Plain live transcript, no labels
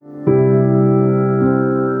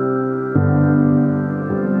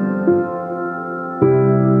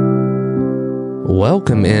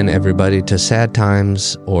Welcome in, everybody, to Sad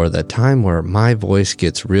Times, or the time where my voice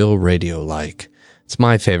gets real radio-like. It's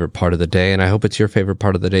my favorite part of the day, and I hope it's your favorite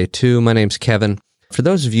part of the day, too. My name's Kevin. For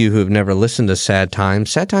those of you who have never listened to Sad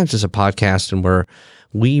Times is a podcast and where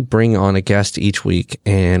we bring on a guest each week,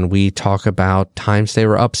 and we talk about times they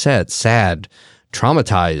were upset, sad,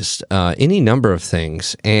 traumatized, any number of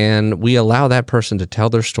things, and we allow that person to tell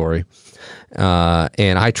their story.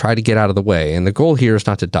 And I try to get out of the way. And the goal here is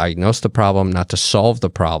not to diagnose the problem, not to solve the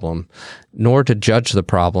problem, nor to judge the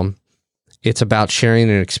problem. It's about sharing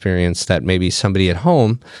an experience that maybe somebody at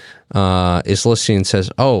home is listening and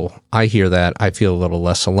says, oh, I hear that. I feel a little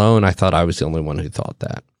less alone. I thought I was the only one who thought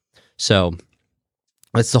that. So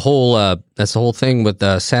that's the whole thing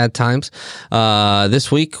with Sad Times.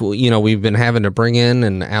 This week, we've been having to bring in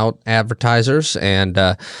and out advertisers. And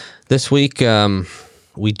this week,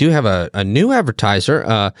 we do have a new advertiser.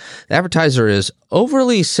 The advertiser is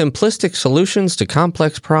Overly Simplistic Solutions to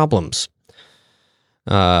Complex Problems.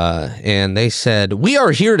 And they said, we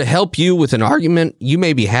are here to help you with an argument you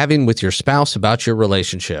may be having with your spouse about your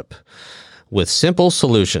relationship with simple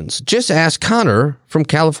solutions. Just ask Connor from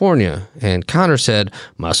California. And Connor said,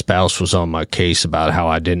 my spouse was on my case about how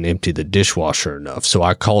I didn't empty the dishwasher enough, so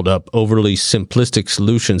I called up Overly Simplistic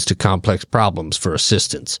Solutions to Complex Problems for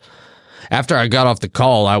assistance. After I got off the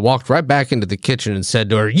call, I walked right back into the kitchen and said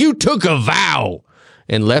to her, you took a vow,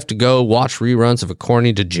 and left to go watch reruns of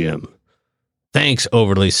According to Jim. Thanks,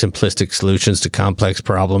 Overly Simplistic Solutions to Complex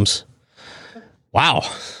Problems. Wow,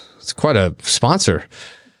 it's quite a sponsor.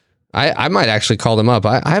 I might actually call them up.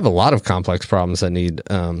 I have a lot of complex problems that need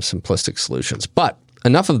simplistic solutions. But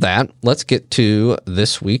enough of that. Let's get to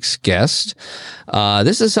this week's guest.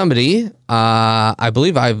 This is somebody I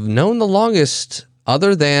believe I've known the longest,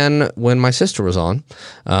 other than when my sister was on,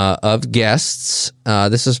 of guests.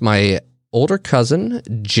 This is my older cousin,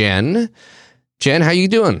 Jenn. Jenn, how you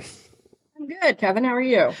doing? I'm good, Kevin. How are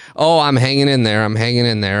you? Oh, I'm hanging in there.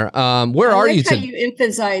 Where are you today? You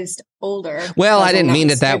emphasized older. Well, I didn't mean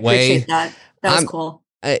it that way. That was cool.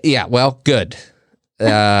 Yeah, well, good.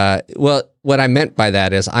 Well, what I meant by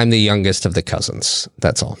that is I'm the youngest of the cousins.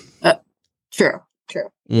 That's all. True.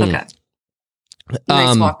 Okay.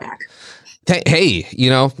 Nice walk back. Hey,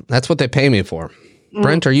 that's what they pay me for.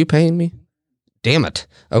 Brent, are you paying me? Damn it.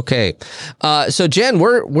 Okay. So Jenn,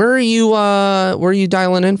 where are you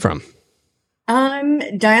dialing in from?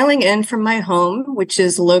 I'm dialing in from my home, which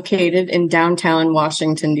is located in downtown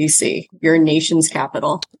Washington, D.C., your nation's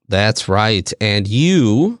capital. That's right. And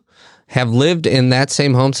you have lived in that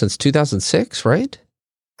same home since 2006, right?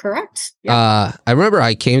 Correct. Yeah. I remember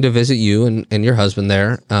I came to visit you and your husband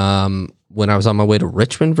there when I was on my way to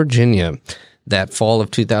Richmond, Virginia, that fall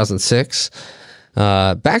of 2006.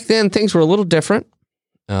 Back then, things were a little different.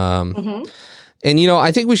 And,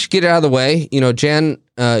 I think we should get it out of the way. Jenn,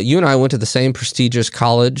 you and I went to the same prestigious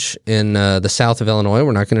college in the south of Illinois.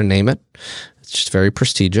 We're not going to name it. It's just very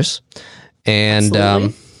prestigious. And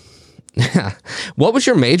what was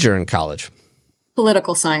your major in college?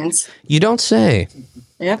 Political science. You don't say.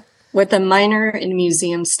 Yep. With a minor in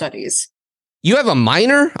museum studies. You have a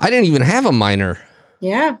minor? I didn't even have a minor.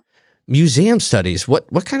 Yeah. Museum studies.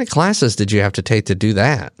 What kind of classes did you have to take to do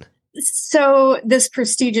that? So this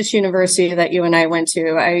prestigious university that you and I went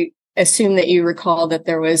to, I assume that you recall that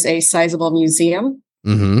there was a sizable museum.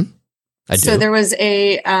 Mm-hmm. I do. So there was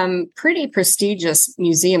a pretty prestigious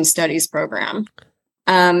museum studies program.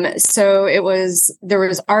 So there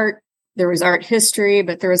was art history,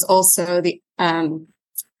 but there was also the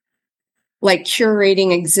like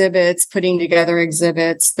curating exhibits, putting together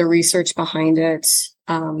exhibits, the research behind it.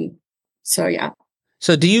 So yeah.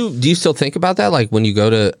 So do you still think about that? Like when you go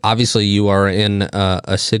to, obviously you are in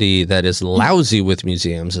a city that is lousy with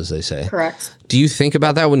museums, as they say. Correct. Do you think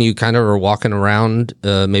about that when you kind of are walking around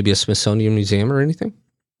maybe a Smithsonian museum or anything?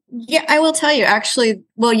 Yeah, I will tell you actually.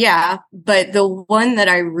 Well, yeah, but the one that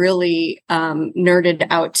I really nerded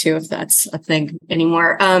out to, if that's a thing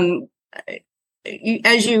anymore,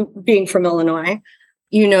 as you being from Illinois,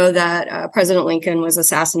 you know that President Lincoln was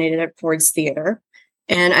assassinated at Ford's Theater.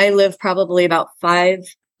 And I live probably about 5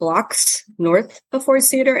 blocks north of Ford's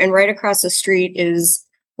Theater. And right across the street is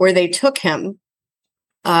where they took him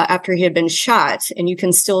after he had been shot. And you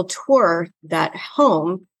can still tour that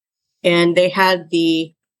home. And they had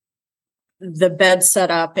the bed set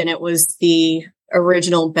up, and it was the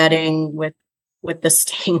original bedding with the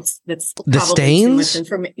stains. That's the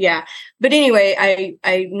stains? Yeah. But anyway,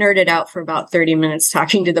 I nerded out for about 30 minutes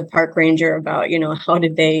talking to the park ranger about, how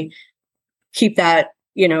did they keep that,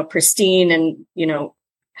 pristine, and,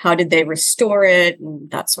 how did they restore it and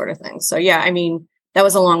that sort of thing. So, yeah, I mean, that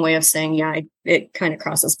was a long way of saying, yeah, it kind of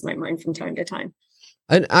crosses my mind from time to time.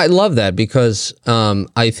 And I love that because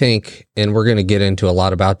I think, and we're going to get into a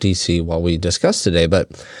lot about DC while we discuss today,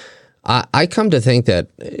 but I come to think that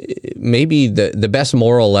maybe the best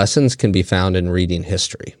moral lessons can be found in reading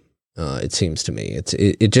history. It seems to me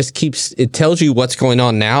it tells you what's going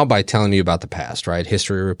on now by telling you about the past, right?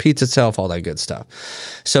 History repeats itself, all that good stuff.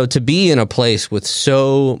 So to be in a place with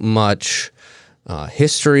so much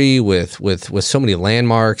history, with so many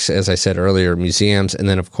landmarks, as I said earlier, museums, and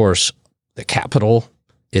then of course the Capitol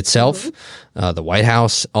itself, the White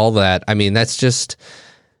House, all that. I mean, that's just,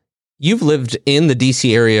 you've lived in the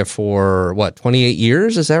DC area for what, 28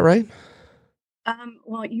 years? Is that right?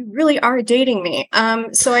 Well, you really are dating me.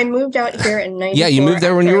 So I moved out here in 94. Yeah, you moved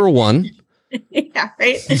there when you were 1. Yeah,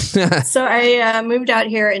 right. So I moved out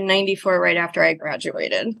here in 94 right after I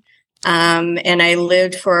graduated. And I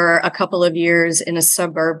lived for a couple of years in a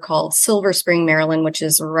suburb called Silver Spring, Maryland, which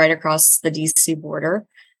is right across the DC border.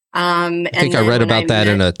 I think I read about that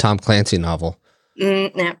in a Tom Clancy novel.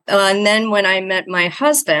 Yeah. And then when I met my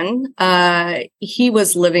husband, he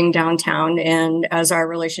was living downtown, and as our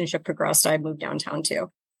relationship progressed, I moved downtown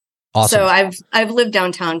too. Awesome. So I've lived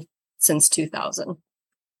downtown since 2000.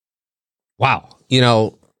 Wow.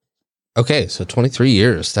 Okay, so 23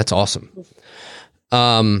 years. That's awesome.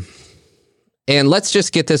 And let's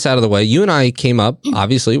just get this out of the way. You and I came up,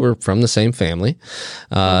 obviously, we're from the same family.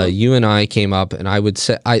 You and I came up, and I would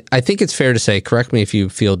say, I think it's fair to say, correct me if you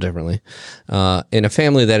feel differently, in a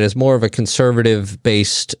family that is more of a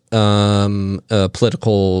conservative-based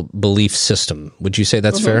political belief system. Would you say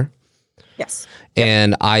that's fair? Yes.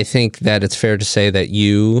 And I think that it's fair to say that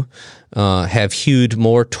you have hewed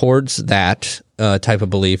more towards that type of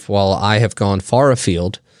belief, while I have gone far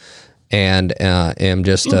afield and am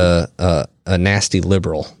just a nasty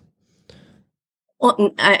liberal.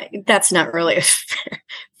 Well, that's not really a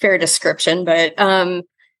fair description, but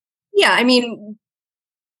yeah, I mean,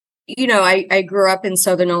 I grew up in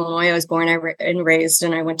Southern Illinois. I was born and raised,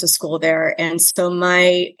 and I went to school there. And so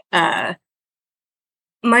my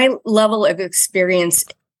level of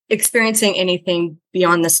experiencing anything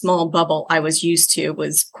beyond the small bubble I was used to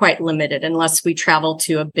was quite limited, unless we traveled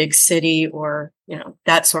to a big city or,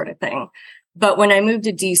 that sort of thing. But when I moved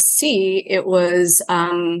to DC, it was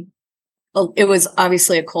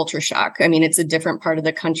obviously a culture shock. I mean, it's a different part of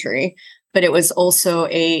the country, but it was also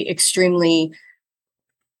a extremely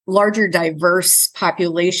larger, diverse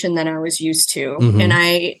population than I was used to. And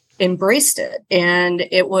I embraced it. And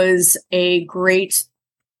it was a great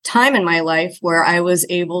time in my life where I was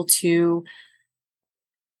able to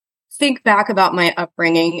think back about my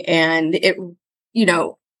upbringing and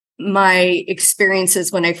my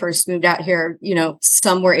experiences when I first moved out here.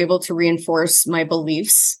 Some were able to reinforce my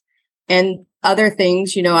beliefs, and other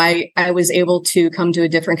things, I was able to come to a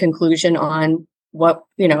different conclusion on what,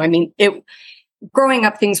 growing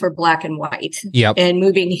up, things were black and white. Yep. And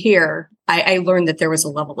moving here, I learned that there was a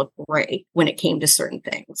level of gray when it came to certain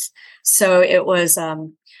things. So it was,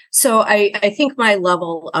 so I think my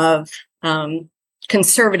level of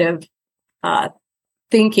conservative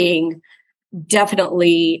thinking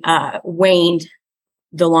definitely waned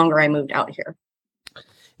the longer I moved out here.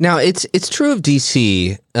 Now it's true of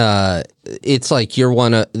DC. It's like you're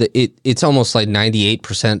it's almost like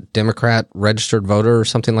 98% Democrat registered voter or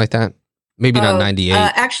something like that. Maybe not 98.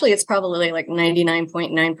 Actually, it's probably like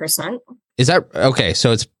 99.9%. Is that okay?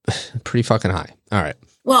 So it's pretty fucking high. All right.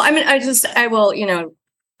 Well, I mean, I will,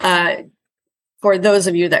 for those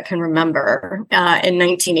of you that can remember, in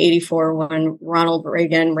 1984, when Ronald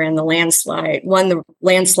Reagan won the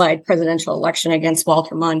landslide presidential election against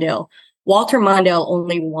Walter Mondale. Walter Mondale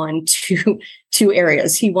only won two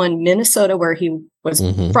areas. He won Minnesota, where he was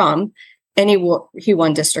from, and he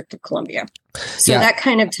won District of Columbia. So that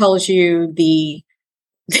kind of tells you the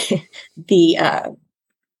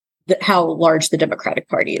how large the Democratic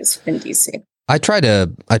Party is in DC. I try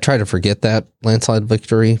to forget that landslide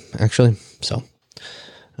victory, actually. So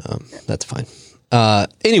that's fine.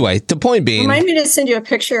 Anyway, the point being, remind me to send you a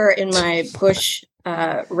picture in my Bush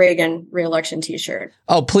Reagan re-election T-shirt.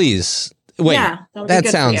 Oh, please. Wait, yeah,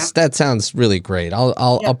 that sounds really great.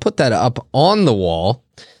 I'll put that up on the wall.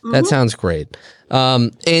 That sounds great.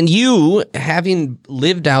 And you, having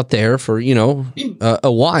lived out there for,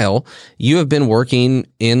 a while, you have been working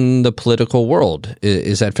in the political world.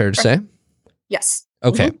 Is that fair to say? Yes.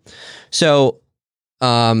 Okay. So,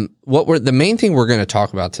 the main thing we're going to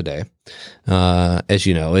talk about today, as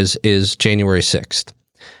you know, is January 6th.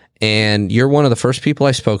 And you're one of the first people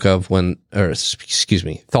I thought of when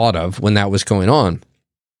that was going on.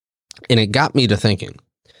 And it got me to thinking.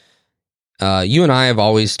 You and I have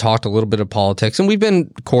always talked a little bit of politics, and we've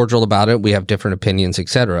been cordial about it. We have different opinions,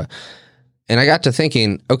 etc. And I got to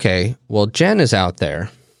thinking, okay, well, Jenn is out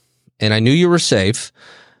there and I knew you were safe,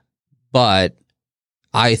 but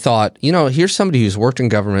I thought, here's somebody who's worked in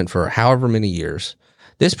government for however many years.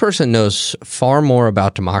 This person knows far more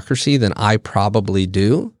about democracy than I probably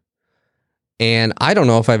do. And I don't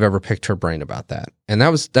know if I've ever picked her brain about that. And that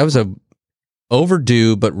was a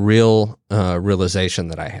overdue but real realization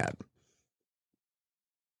that I had.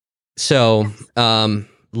 So,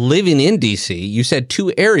 living in DC, you said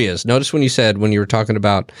 2 areas. Notice when you were talking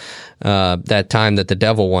about that time that the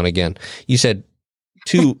devil won again, you said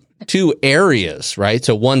two areas, right?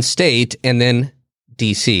 So 1 state and then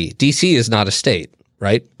DC. DC is not a state,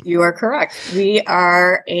 right? You are correct. We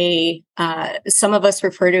are some of us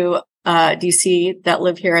refer to DC that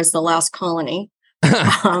live here as the last colony.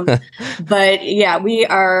 But yeah, we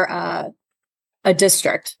are a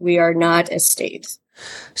district. We are not a state.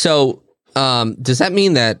 So, does that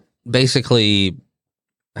mean that basically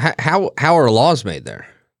how are laws made there?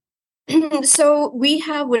 So we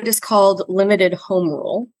have what is called limited home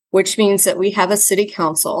rule, which means that we have a city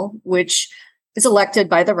council, which is elected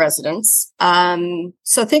by the residents.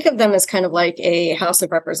 So think of them as kind of like a House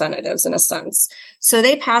of Representatives in a sense. So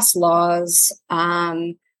they pass laws.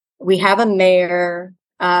 We have a mayor,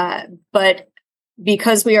 but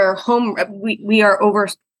because we are we are over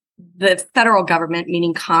the federal government,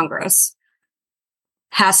 meaning Congress,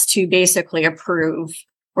 has to basically approve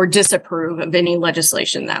or disapprove of any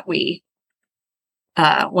legislation that we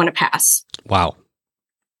want to pass. Wow.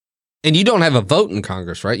 And you don't have a vote in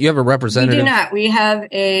Congress, right? You have a representative. We do not. We have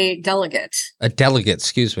a delegate. A delegate,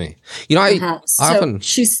 excuse me. I often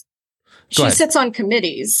she sits on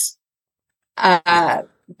committees,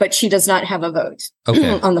 but she does not have a vote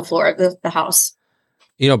on the floor of the House.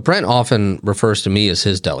 Brent often refers to me as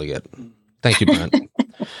his delegate. Thank you, Brent.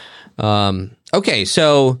 Okay,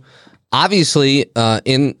 so obviously,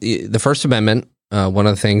 in the First Amendment, one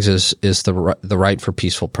of the things is the right for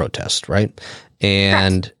peaceful protest, right?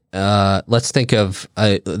 And let's think of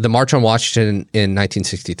the March on Washington in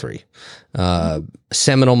 1963,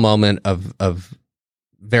 seminal moment of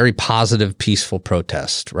very positive, peaceful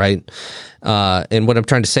protest, right? And what I'm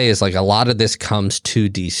trying to say is like a lot of this comes to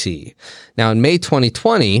DC. Now, in May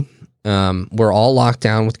 2020, we're all locked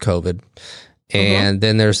down with COVID. And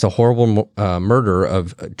then there's the horrible murder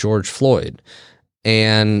of George Floyd.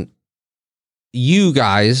 And did you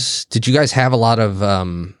guys have a lot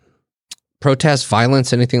of protest,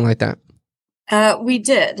 violence, anything like that? We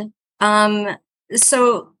did.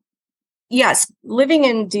 So, yes, living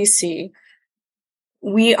in DC,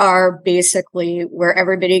 we are basically where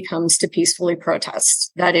everybody comes to peacefully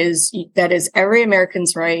protest. That is every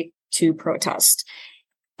American's right to protest.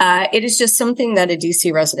 It is just something that a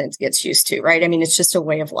DC resident gets used to, right? I mean, it's just a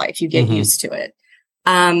way of life. You get used to it.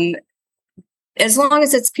 As long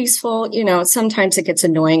as it's peaceful, sometimes it gets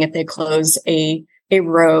annoying if they close a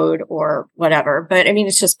road or whatever, but I mean,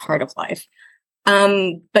 it's just part of life.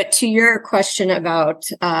 But to your question about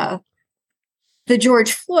the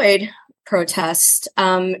George Floyd protest,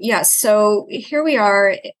 yes. So here we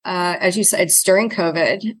are, as you said, it's during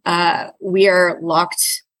COVID. We are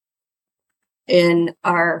locked in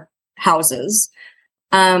our houses.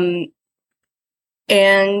 And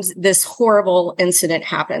this horrible incident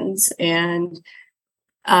happens, and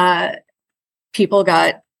people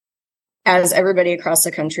got, as everybody across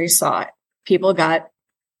the country saw it, people got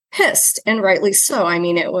pissed, and rightly so. I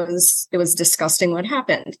mean, it was disgusting what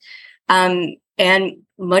happened. And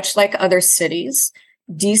much like other cities,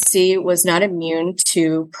 DC was not immune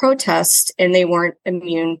to protest, and they weren't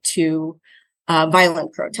immune to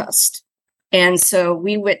violent protest. And so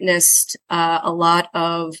we witnessed a lot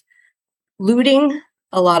of looting,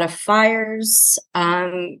 a lot of fires.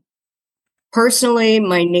 Personally,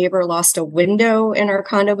 my neighbor lost a window in our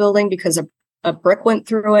condo building because a brick went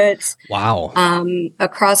through it. Wow.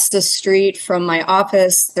 Across the street from my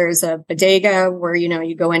office, there's a bodega where,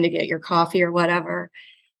 you go in to get your coffee or whatever.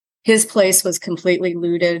 His place was completely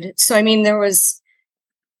looted. So, I mean, there was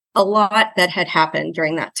a lot that had happened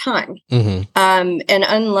during that time. And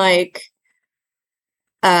unlike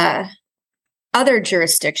other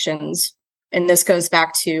jurisdictions, and this goes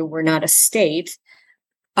back to we're not a state,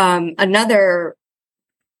 another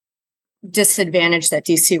disadvantage that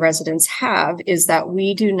DC residents have is that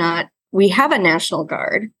we have a National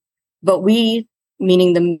Guard, but we,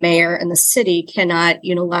 meaning the mayor and the city, cannot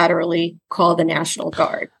unilaterally call the National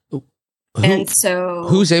Guard. And so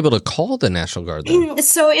who's able to call the National Guard then?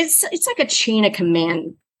 So it's like a chain of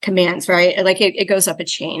commands, right? Like it goes up a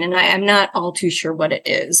chain, and I'm not all too sure what it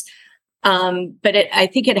is. But I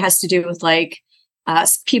think it has to do with like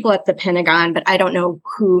people at the Pentagon, but I don't know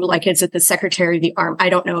who, like, is it the Secretary of the Army? I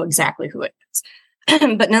don't know exactly who it is.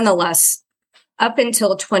 But nonetheless, up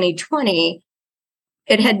until 2020,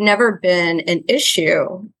 it had never been an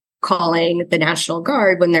issue calling the National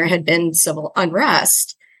Guard when there had been civil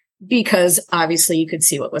unrest, because obviously you could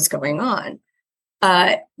see what was going on.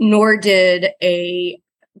 Nor did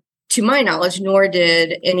to my knowledge, nor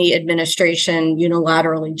did any administration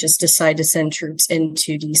unilaterally just decide to send troops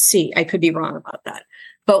into DC. I could be wrong about that.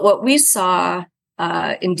 But what we saw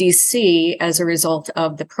in DC as a result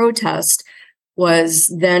of the protest was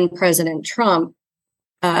then President Trump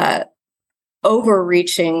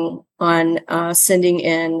overreaching on sending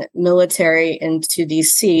in military into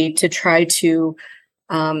DC to try to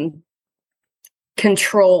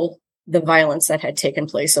control the violence that had taken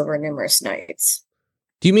place over numerous nights.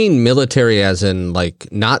 Do you mean military as in like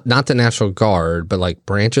not the National Guard, but like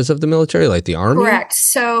branches of the military, like the Army? Correct.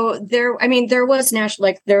 So there was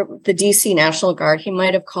the DC National Guard. He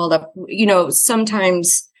might have called up,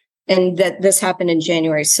 sometimes, and that this happened in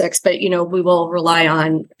January 6th, but, we will rely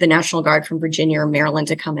on the National Guard from Virginia or Maryland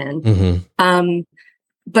to come in. Mm-hmm.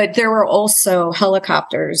 But there were also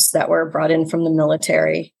helicopters that were brought in from the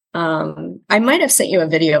military. I might have sent you a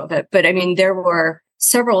video of it, but there were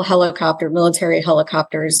several military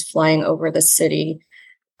helicopters flying over the city,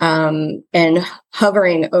 and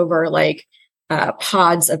hovering over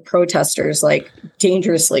pods of protesters,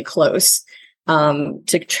 dangerously close,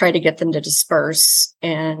 to try to get them to disperse.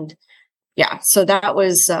 And yeah, so that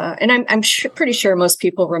was, and I'm pretty sure most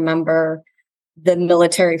people remember the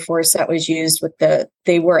military force that was used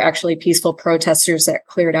they were actually peaceful protesters that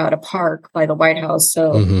cleared out a park by the White House.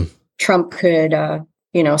 So mm-hmm. Trump could,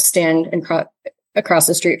 stand across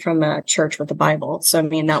the street from a church with the Bible. So,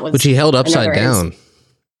 that was... Which he held upside down.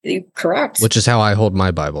 Correct. Which is how I hold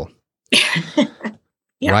my Bible.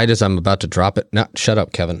 Yeah. Right as I'm about to drop it. No, shut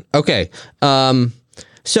up, Kevin. Okay.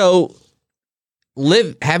 So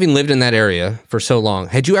having lived in that area for so long,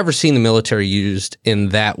 had you ever seen the military used in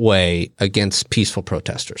that way against peaceful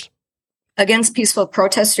protesters? Against peaceful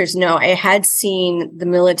protesters, no. I had seen the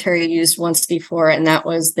military used once before, and that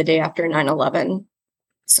was the day after 9/11.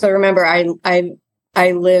 So remember,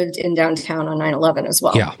 I lived in downtown on 9/11 as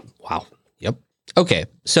well. Yeah. Wow. Yep. Okay.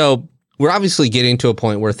 So we're obviously getting to a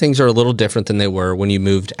point where things are a little different than they were when you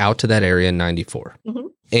moved out to that area in 94. Mm-hmm.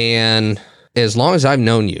 And as long as I've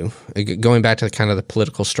known you, going back to kind of the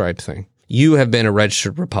political stripe thing, you have been a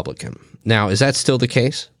registered Republican. Now, is that still the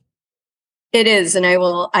case? It is. And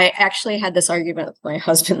I actually had this argument with my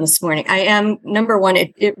husband this morning. I am, number one,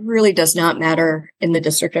 it really does not matter in the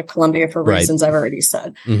District of Columbia for reasons I've already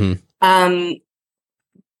said. Mm-hmm.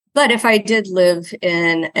 But if I did live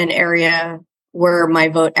in an area where my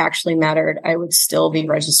vote actually mattered, I would still be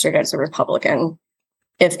registered as a Republican.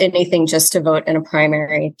 If anything, just to vote in a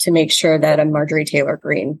primary to make sure that a Marjorie Taylor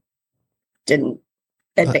Greene didn't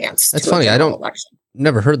advance. That's funny. I don't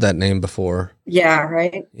never heard that name before. Yeah.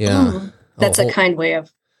 Right. Yeah. That's a kind way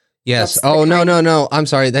of. Yes. Oh, no. I'm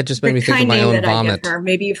sorry. That just made me think of my own vomit.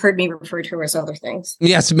 Maybe you've heard me refer to her as other things.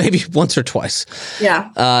 Yes, maybe once or twice.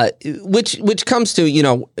 Yeah. Which comes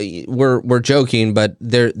to, we're joking, but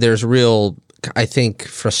there's real, I think,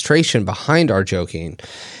 frustration behind our joking.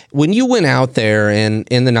 When you went out there in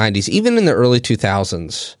the 90s, even in the early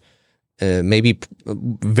 2000s, maybe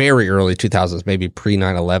very early 2000s, maybe pre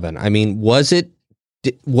 9/11,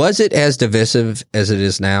 was it as divisive as it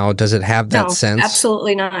is now? Does it have that sense?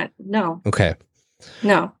 Absolutely not. No. Okay.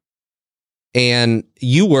 No. And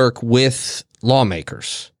you work with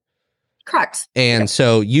lawmakers. Correct. And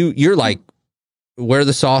so you're like where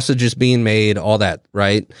the sausage is being made, all that,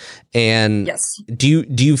 right? And yes. Do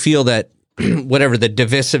you feel that whatever the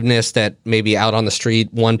divisiveness that maybe out on the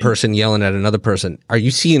street, one person yelling at another person, are you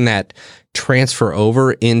seeing that transfer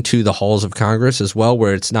over into the halls of Congress as well,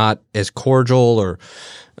 where it's not as cordial or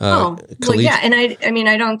yeah. And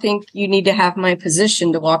I don't think you need to have my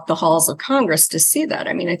position to walk the halls of Congress to see that.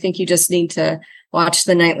 I think you just need to watch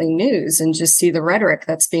the nightly news and just see the rhetoric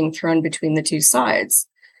that's being thrown between the two sides.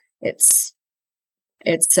 It's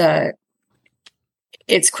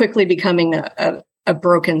quickly becoming a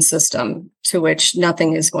broken system to which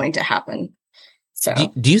nothing is going to happen. So,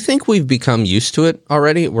 do you think we've become used to it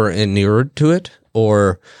already? We're inured to it,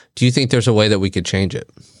 or do you think there's a way that we could change it?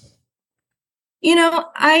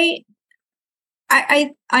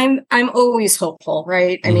 I'm always hopeful,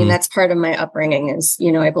 right? Mm-hmm. That's part of my upbringing is,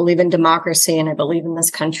 I believe in democracy and I believe in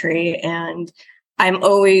this country, and I'm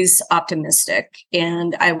always optimistic.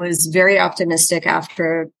 And I was very optimistic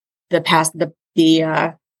after the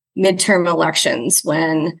midterm elections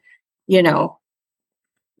when,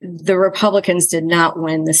 the Republicans did not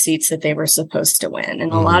win the seats that they were supposed to win.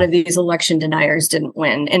 And a lot of these election deniers didn't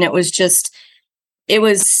win. And it was just, it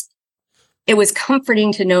was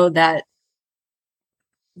comforting to know that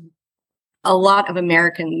a lot of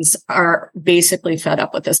Americans are basically fed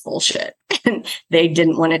up with this bullshit and they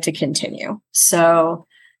didn't want it to continue. So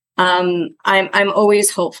I'm always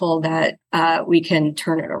hopeful that we can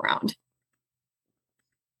turn it around.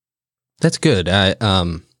 That's good. I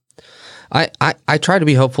try to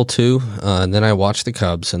be hopeful too, and then I watch the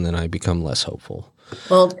Cubs, and then I become less hopeful.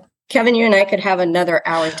 Well, Kevin, you and I could have another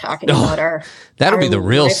hour talking about our. That'll be the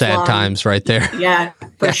real sad times right there. Yeah,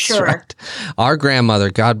 for sure. Right. Our grandmother,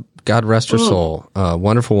 God rest her soul,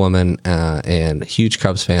 wonderful woman, and huge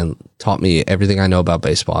Cubs fan, taught me everything I know about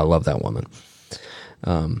baseball. I love that woman.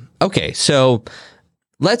 Okay, so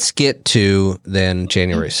let's get to then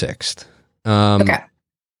January 6th. Okay.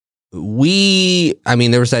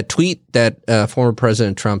 There was that tweet that former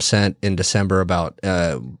President Trump sent in December about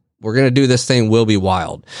we're going to do this thing, will be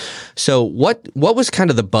wild. So what was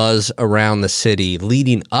kind of the buzz around the city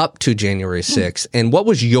leading up to January 6th, and what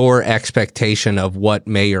was your expectation of what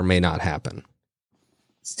may or may not happen?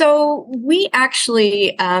 So we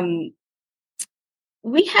actually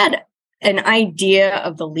we had an idea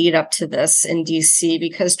of the lead up to this in DC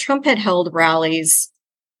because Trump had held rallies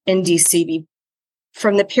in DC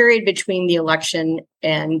from the period between the election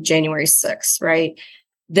and January 6th, right?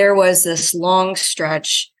 There was this long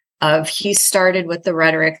stretch of he started with the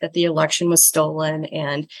rhetoric that the election was stolen,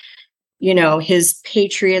 and, you know, his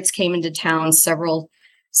patriots came into town several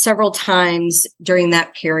times during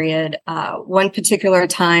that period. One particular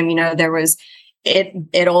time, you know, there was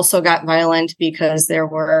it also got violent because there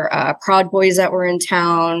were Proud Boys that were in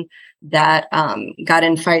town that got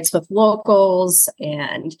in fights with locals,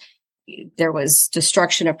 and there was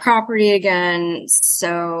destruction of property again.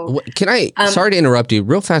 So can I, sorry to interrupt you,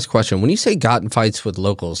 real fast question. When you say got in fights with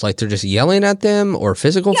locals, like they're just yelling at them or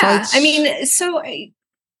physical fights? I mean, so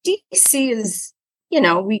DC is, you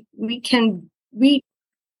know,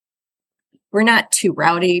 we're not too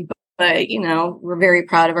rowdy, but, you know, we're very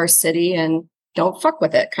proud of our city and don't fuck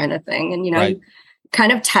with it kind of thing. And, you know, right.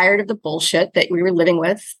 Kind of tired of the bullshit that we were living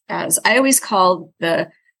with. As I always called the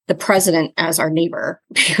president as our neighbor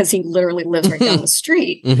because he literally lives right down the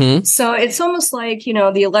street. Mm-hmm. So it's almost like, you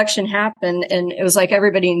know, the election happened and it was like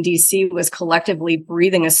everybody in DC was collectively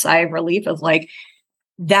breathing a sigh of relief of like,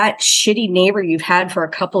 that shitty neighbor you've had for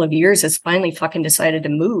a couple of years has finally fucking decided to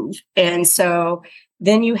move. And so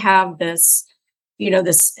then you have this, you know,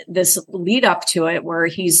 this lead up to it where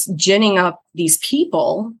he's ginning up these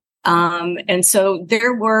people. And so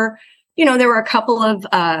there were a couple of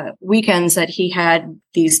weekends that he had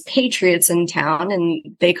these patriots in town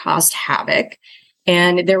and they caused havoc.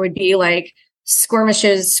 And there would be like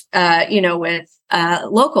skirmishes, with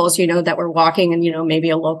locals, you know, that were walking and, you know,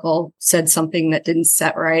 maybe a local said something that didn't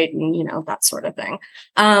set right and, you know, that sort of thing.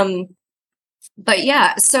 But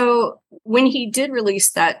yeah, so when he did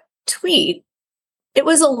release that tweet, it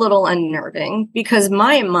was a little unnerving because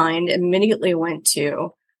my mind immediately went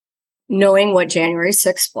to knowing what January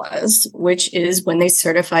 6th was, which is when they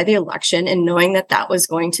certify the election, and knowing that that was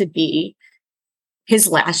going to be his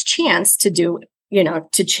last chance to do, you know,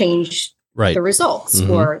 to change the results.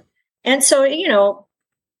 Mm-hmm. And so, you know,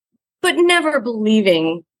 but never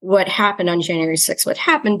believing what happened on January 6th would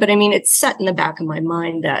happen. But I mean, it's set in the back of my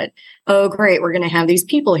mind that, oh, great, we're going to have these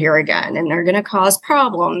people here again, and they're going to cause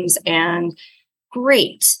problems, and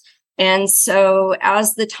great. And so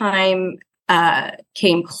as the time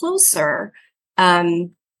came closer,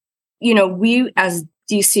 you know, we as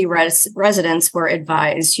DC residents were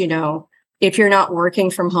advised, you know, if you're not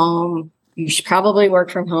working from home, you should probably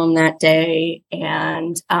work from home that day,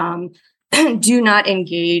 and do not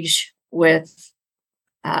engage with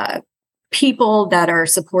people that are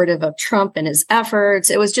supportive of Trump and his efforts.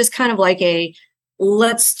 It was just kind of like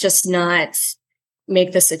let's just not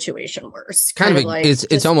make the situation worse. Kind of like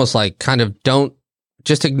it's almost like kind of don't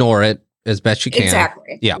just ignore it as best you can.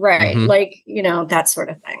 Exactly. Yeah. Right. Mm-hmm. Like, you know, that sort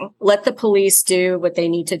of thing. Let the police do what they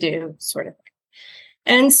need to do, sort of thing.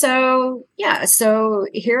 And so, yeah, so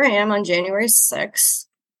here I am on January 6th.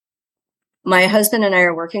 My husband and I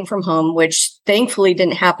are working from home, which thankfully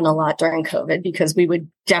didn't happen a lot during COVID because we would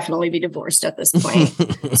definitely be divorced at this point.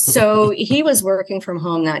 So he was working from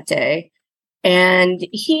home that day. And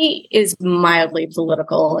he is mildly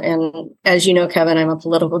political. And as you know, Kevin, I'm a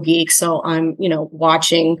political geek. So I'm, you know,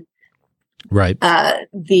 watching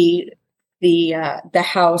the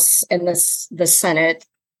House and the Senate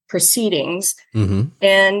proceedings. Mm-hmm.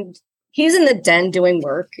 And he's in the den doing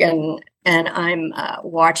work. And I'm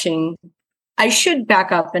watching I should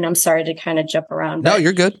back up, and I'm sorry to kind of jump around. No,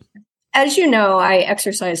 you're good. As you know, I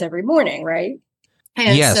exercise every morning, right?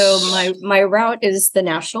 And yes. So my route is the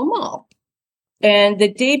National Mall. And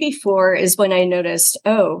the day before is when I noticed,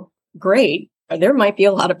 oh, great, there might be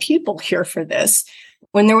a lot of people here for this.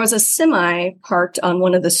 When there was a semi parked on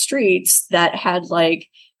one of the streets that had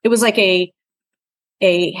it was like a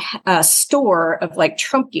store of like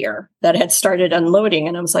Trump gear that had started unloading.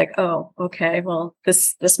 And I was like, oh, okay, well,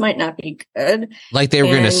 this might not be good. Like they were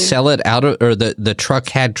going to sell it out of, or the truck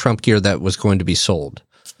had Trump gear that was going to be sold.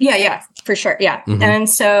 Yeah, for sure. Yeah. Mm-hmm. And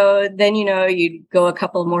so then, you'd go a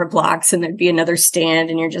couple more blocks and there'd be another stand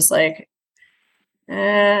and you're just like,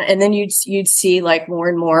 and then you'd see like more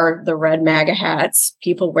and more the red MAGA hats,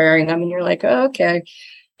 people wearing them. And you're like, oh, okay.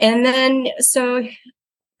 And then, so,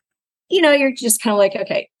 you're just kind of like,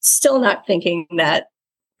 okay, still not thinking that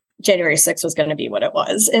January 6th was going to be what it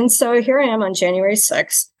was. And so here I am on January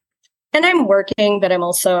 6th and I'm working, but I'm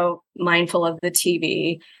also mindful of the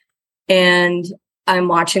TV and I'm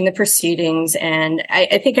watching the proceedings. And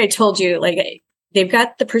I think I told you, like, they've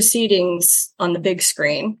got the proceedings on the big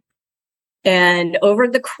screen and over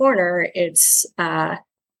the corner, it's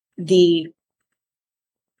the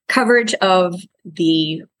coverage of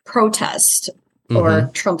the protest or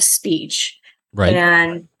Trump's speech. Right.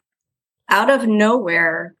 And out of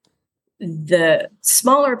nowhere, the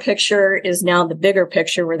smaller picture is now the bigger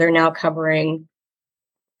picture where they're now covering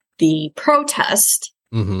the protest.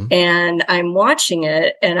 Mm-hmm. And I'm watching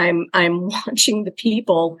it and I'm watching the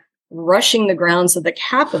people rushing the grounds of the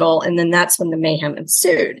Capitol. And then that's when the mayhem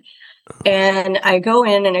ensued. And I go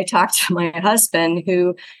in and I talk to my husband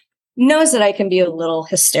who knows that I can be a little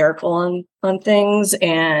hysterical on things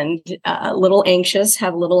and a little anxious,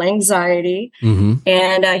 have a little anxiety. Mm-hmm.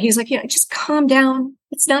 And he's like, just calm down.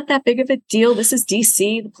 It's not that big of a deal. This is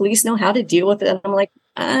DC. The police know how to deal with it. And I'm like,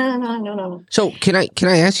 no. So can I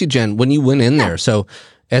ask you, Jen, when you went in there, so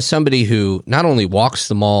as somebody who not only walks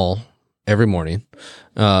the mall every morning,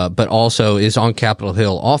 but also is on Capitol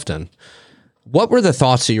Hill often, what were the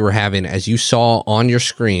thoughts that you were having as you saw on your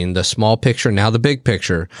screen the small picture, now the big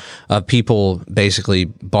picture, of people basically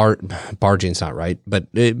barging's not right, but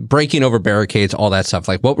breaking over barricades, all that stuff?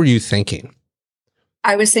 Like, what were you thinking?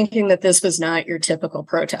 I was thinking that this was not your typical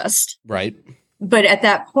protest. Right. But at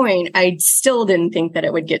that point, I still didn't think that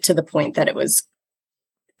it would get to the point that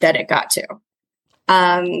it got to.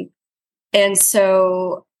 And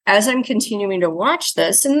so as I'm continuing to watch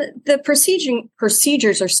this, and the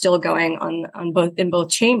procedures are still going in both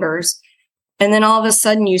chambers, and then all of a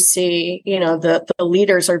sudden you see, the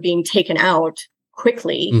leaders are being taken out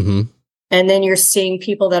quickly, mm-hmm. and then you're seeing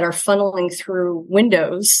people that are funneling through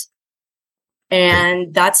windows,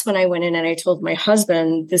 and that's when I went in and I told my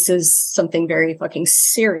husband, this is something very fucking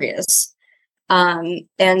serious,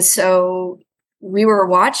 and so we were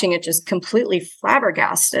watching it just completely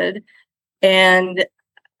flabbergasted, and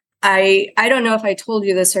I don't know if I told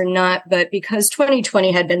you this or not, but because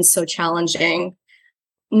 2020 had been so challenging,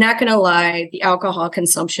 not going to lie, the alcohol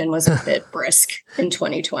consumption was a bit brisk in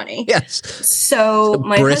 2020. Yes. So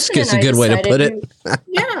my brisk husband and I is a good way to put it.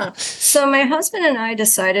 Yeah. So my husband and I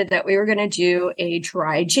decided that we were going to do a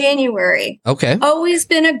dry January. Okay. Always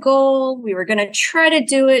been a goal. We were going to try to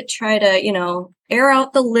do it, air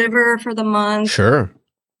out the liver for the month. Sure.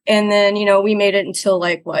 And then, we made it until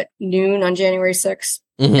noon on January 6th.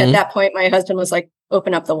 Mm-hmm. At that point, my husband was like,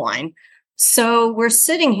 open up the wine. So we're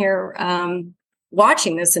sitting here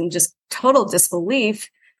watching this in just total disbelief.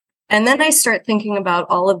 And then I start thinking about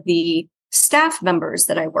all of the staff members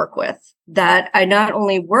that I work with, that I not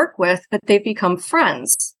only work with, but they've become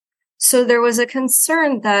friends. So there was a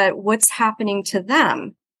concern that what's happening to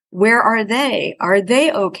them? Where are they? Are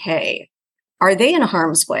they okay? Are they in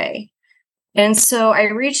harm's way? And so I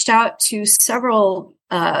reached out to several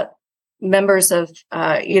members of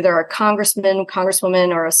either a congressman,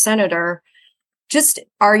 congresswoman, or a senator. Just,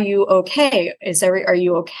 are you okay? Are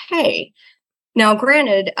you okay? Now,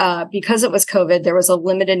 granted, because it was COVID, there was a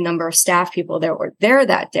limited number of staff people that were there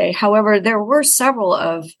that day. However, there were several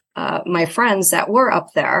of my friends that were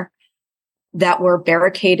up there that were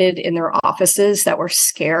barricaded in their offices, that were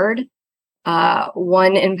scared.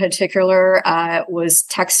 One in particular was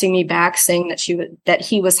texting me back saying that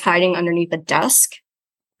he was hiding underneath a desk.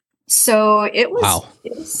 So it was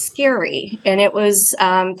scary, and it was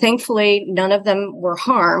thankfully none of them were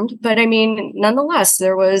harmed. But I mean, nonetheless,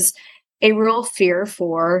 there was a real fear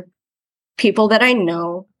for people that I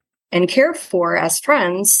know and care for as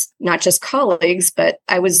friends, not just colleagues, but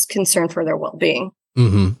I was concerned for their well-being.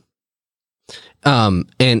 Mm-hmm.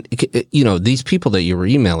 And these people that you were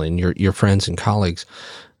emailing, your friends and colleagues,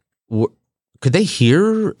 could they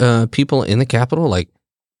hear people in the Capitol, like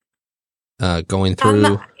going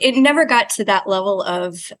through? It never got to that level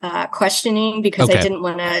of questioning because I didn't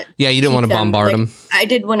want to. Yeah, you didn't want to bombard them. I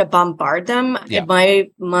didn't want to bombard them. Yeah.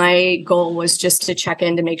 My goal was just to check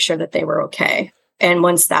in to make sure that they were okay. And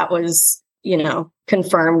once that was,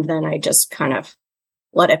 confirmed, then I just kind of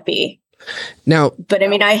let it be. Now, but I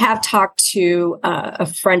mean, I have talked to a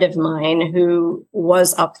friend of mine who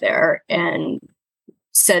was up there and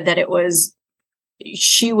said that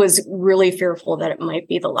she was really fearful that it might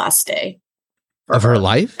be the last day of her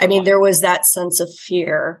life. I mean, there was that sense of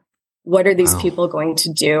fear. What are these people going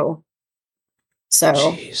to do? So,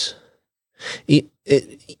 jeez.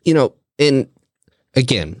 And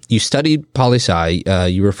again, you studied poli-sci.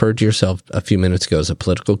 You referred to yourself a few minutes ago as a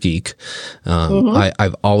political geek.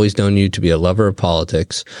 I've always known you to be a lover of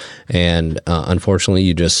politics, and unfortunately,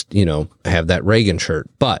 you just have that Reagan shirt.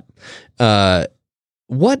 But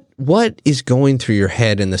what is going through your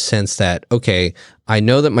head in the sense that, okay, I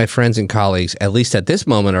know that my friends and colleagues, at least at this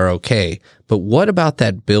moment, are okay, but what about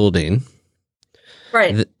that building?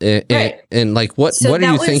 Right. And like, what are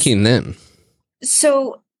you thinking then?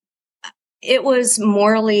 So it was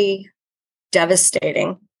morally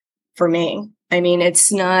devastating for me. I mean,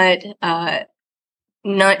 it's not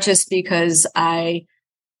just because I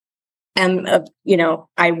am,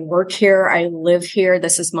 I work here, I live here,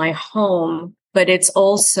 this is my home, but it's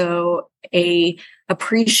also a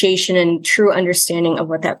appreciation and true understanding of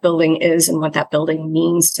what that building is and what that building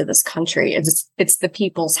means to this country. It's the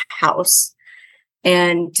people's house.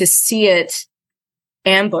 And to see it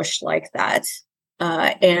ambushed like that,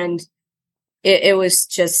 and it was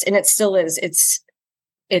just, and it still is,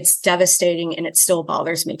 it's devastating, and it still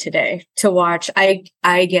bothers me today to watch.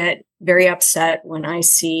 I get very upset when I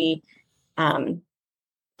see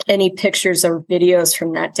any pictures or videos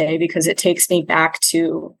from that day, because it takes me back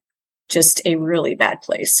to just a really bad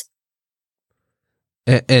place.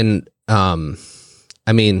 And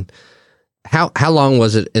I mean, how long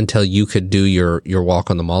was it until you could do your walk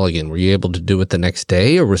on the mall again? Were you able to do it the next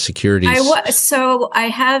day, or was security? So I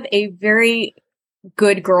have a very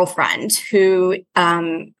good girlfriend who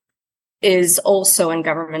is also in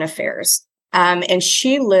government affairs, and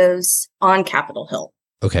she lives on Capitol Hill.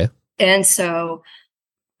 Okay. And so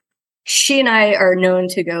she and I are known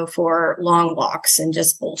to go for long walks and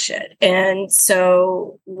just bullshit. And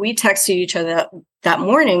so we texted each other that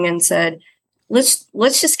morning and said, let's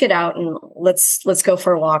just get out and let's go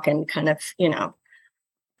for a walk and kind of,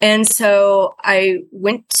 And so I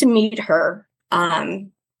went to meet her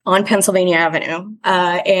on Pennsylvania Avenue.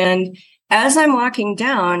 And as I'm walking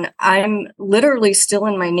down, I'm literally still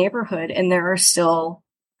in my neighborhood, and there are still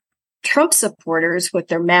Trump supporters with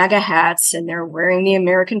their MAGA hats, and they're wearing the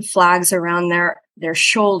American flags around their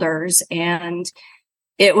shoulders. And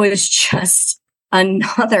it was just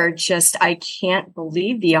another, I can't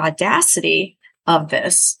believe the audacity of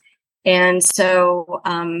this. And so,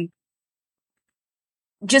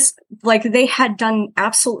 just like they had done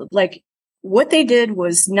absolutely, like what they did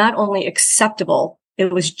was not only acceptable,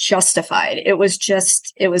 it was justified. It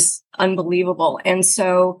was unbelievable. And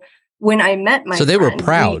so when I met my friend, they were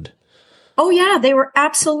proud. Oh yeah, they were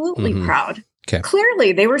absolutely proud. Okay.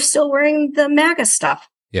 Clearly, they were still wearing the MAGA stuff.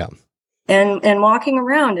 Yeah. And walking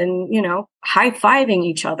around and, high-fiving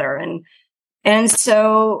each other. And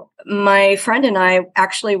so my friend and I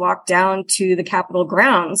actually walked down to the Capitol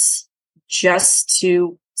grounds just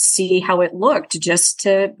to see how it looked, just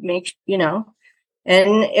to make,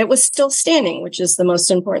 and it was still standing, which is the most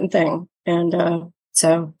important thing. And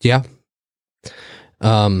so. Yeah.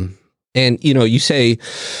 And, you say,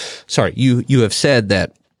 sorry, you have said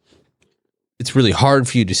that it's really hard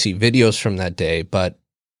for you to see videos from that day, but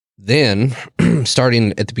then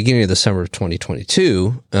starting at the beginning of the summer of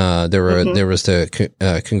 2022, there was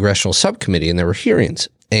the congressional subcommittee, and there were hearings,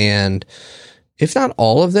 and if not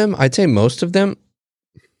all of them, I'd say most of them,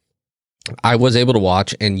 I was able to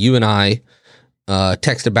watch, and you and I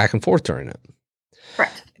texted back and forth during it.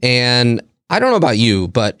 Correct. And I don't know about you,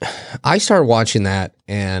 but I started watching that,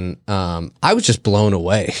 and I was just blown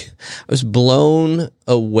away. I was blown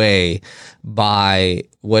away by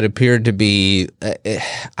what appeared to be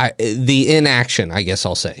the inaction, I guess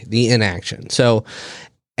I'll say, the inaction. So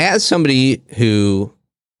as somebody who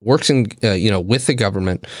works in, with the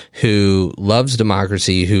government, who loves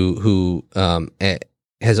democracy, who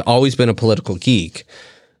has always been a political geek,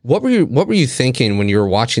 what were you thinking when you were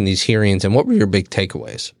watching these hearings, and what were your big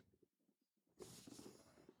takeaways?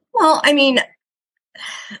 Well, I mean,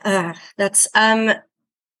 there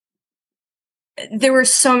were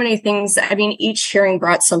so many things. I mean, each hearing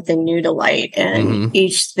brought something new to light, and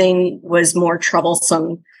each thing was more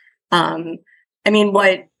troublesome. I mean,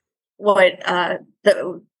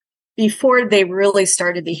 before they really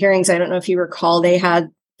started the hearings, I don't know if you recall, they had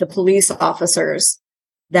the police officers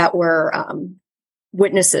that were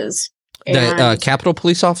witnesses. The Capitol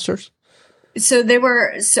police officers? So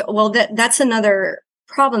that's another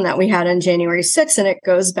problem that we had on January 6th, and it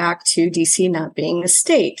goes back to DC not being a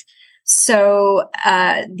state. So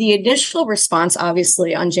the initial response,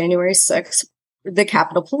 obviously, on January 6th, the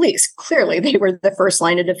Capitol Police, clearly they were the first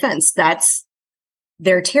line of defense. That's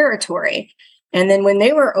their territory. And then when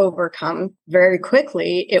they were overcome very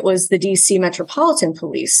quickly, it was the DC Metropolitan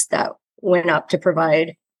Police that went up to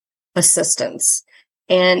provide assistance.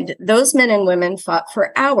 And those men and women fought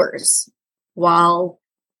for hours while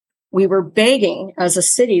we were begging as a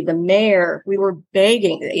city, the mayor, we were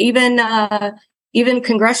begging, even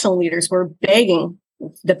congressional leaders were begging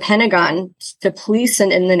the Pentagon, the police,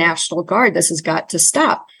 and the National Guard, this has got to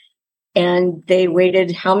stop. And they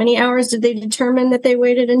waited, how many hours did they determine that they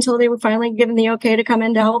waited until they were finally given the okay to come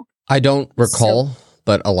in to help? I don't recall,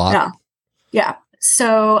 but a lot. Yeah.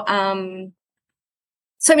 So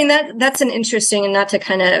I mean, that's an interesting, and not to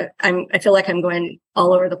kind of, I feel like I'm going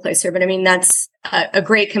all over the place here, but I mean, that's a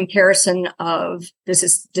great comparison of this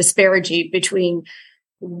is disparity between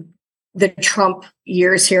the Trump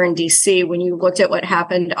years here in DC, when you looked at what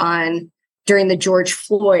happened during the George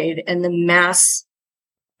Floyd and the mass,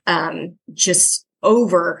 just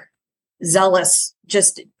overzealous,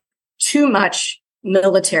 just too much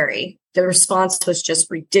military. The response was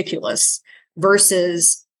just ridiculous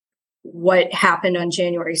versus what happened on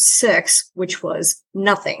January 6th, which was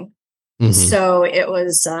nothing. Mm-hmm. So it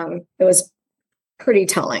was pretty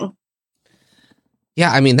telling.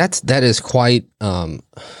 Yeah. I mean, that is quite,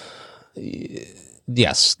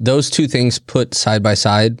 yes, those two things put side by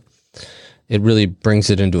side, it really brings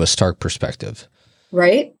it into a stark perspective.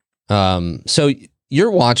 Right. So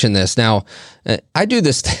you're watching this now. I do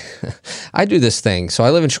this thing. So I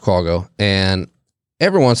live in Chicago, and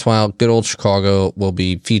every once in a while, good old Chicago will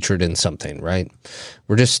be featured in something, right?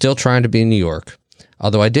 We're just still trying to be New York.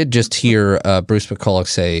 Although I did just hear Bruce McCulloch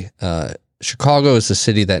say, Chicago is the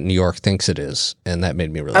city that New York thinks it is. And that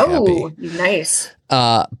made me really happy. Oh, nice.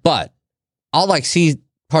 But I'll see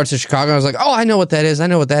parts of Chicago. And I was like, oh, I know what that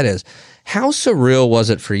is. How surreal was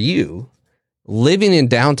it for you living in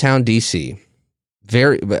downtown DC?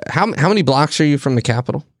 How many blocks are you from the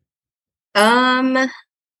Capitol?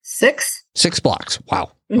 6. 6 blocks.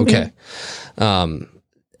 Wow. Mm-hmm. Okay.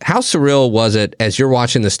 How surreal was it as you're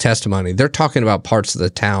watching this testimony? They're talking about parts of the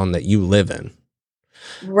town that you live in.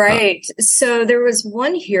 Right. So there was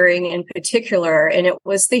one hearing in particular, and it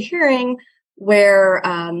was the hearing where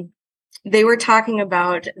they were talking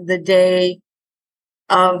about the day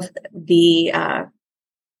of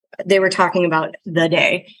they were talking about the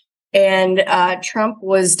day. And Trump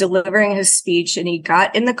was delivering his speech, and he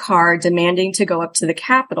got in the car demanding to go up to the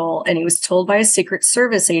Capitol. And he was told by his Secret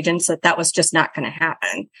Service agents that was just not going to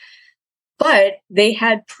happen. But they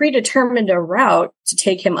had predetermined a route to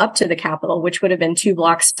take him up to the Capitol, which would have been 2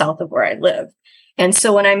 blocks south of where I live. And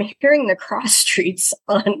so when I'm hearing the cross streets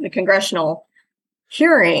on the congressional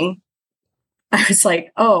hearing, I was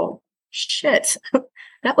like, oh, shit,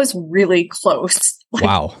 that was really close.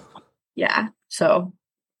 Wow. Yeah. So.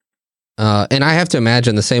 And I have to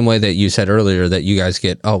imagine the same way that you said earlier that you guys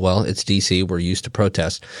get, oh, well, it's DC, we're used to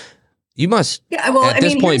protest. You must, at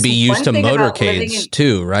this point, be used to motorcades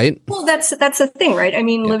too, right? Well, that's the thing, right? I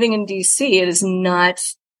mean, living in DC, it is not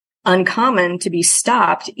uncommon to be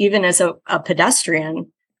stopped, even as a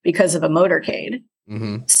pedestrian, because of a motorcade.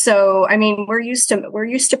 Mm-hmm. So, I mean, we're used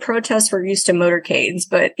to protests, we're used to motorcades,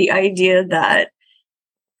 but the idea that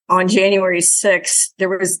on January 6th,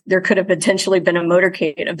 there could have potentially been a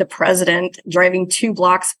motorcade of the president driving 2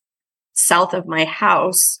 blocks south of my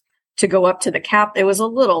house to go up to the Cap. It was a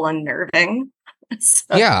little unnerving.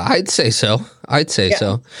 So, yeah, I'd say so.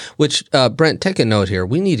 So. Which, Brent, take a note here.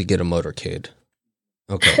 We need to get a motorcade.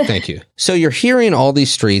 Okay, thank you. So you're hearing all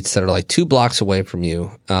these streets that are 2 blocks away from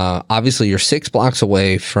you. Obviously, you're 6 blocks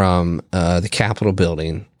away from the Capitol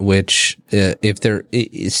building, which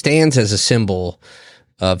it stands as a symbol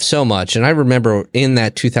of so much. And I remember in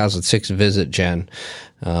that 2006 visit, Jen,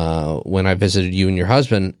 when I visited you and your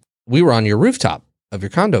husband, we were on your rooftop of your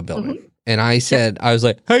condo building. Mm-hmm. And I said, I was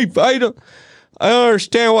like, hey, I don't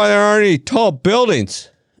understand why there aren't any tall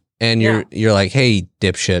buildings. And you're like, hey,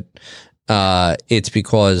 dipshit. It's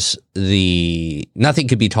because nothing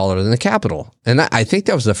could be taller than the Capitol. And I think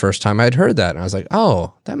that was the first time I'd heard that. And I was like,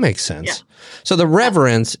 oh, that makes sense. Yeah. So the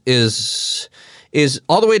reverence is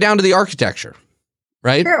all the way down to the architecture.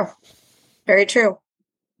 Right? True. Very true.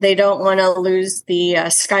 They don't want to lose the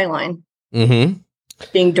skyline. Mm-hmm.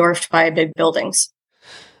 being dwarfed by big buildings.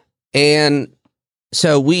 And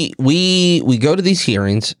so we go to these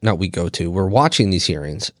hearings. We're watching these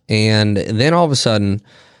hearings. And then all of a sudden,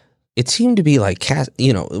 it seemed to be like,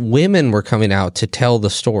 women were coming out to tell the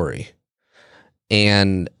story.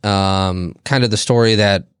 And kind of the story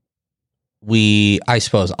that I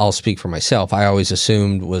suppose I'll speak for myself, I always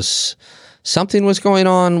assumed was something was going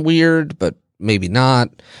on weird, but maybe not.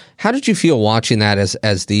 How did you feel watching that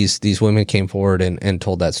as these women came forward and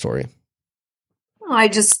told that story? Well, I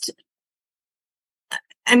don't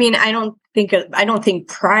think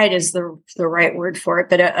pride is the right word for it,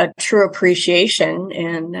 but a true appreciation.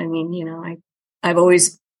 And I mean, I've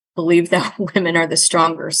always believed that women are the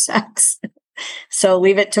stronger sex. So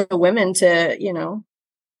leave it to women to,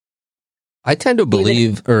 I tend to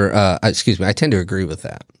believe, I tend to agree with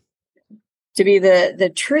that. To be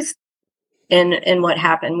the truth in what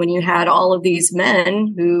happened when you had all of these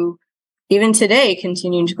men who, even today,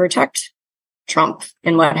 continue to protect Trump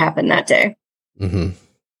in what happened that day. Mm-hmm.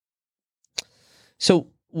 So,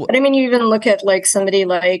 but I mean, you even look at like somebody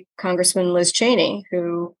like Congressman Liz Cheney,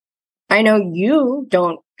 who I know you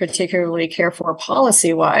don't particularly care for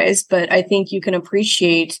policy-wise, but I think you can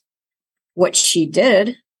appreciate what she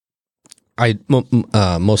did.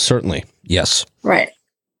 Most certainly, yes. Right.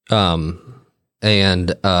 So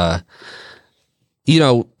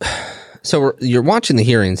you're watching the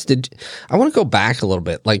hearings. I want to go back a little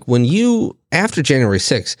bit. Like after January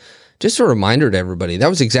 6th, just a reminder to everybody, that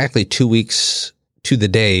was exactly 2 weeks to the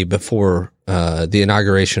day before the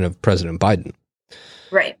inauguration of President Biden.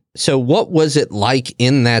 Right. So what was it like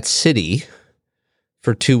in that city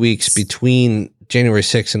for 2 weeks between January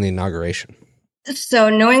 6th and the inauguration? So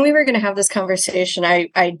knowing we were going to have this conversation,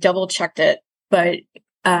 I double checked it, but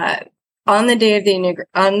on the day of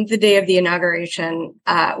the inauguration,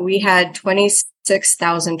 we had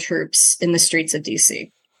 26,000 troops in the streets of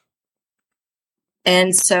DC.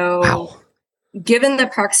 And so, wow. Given the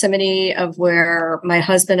proximity of where my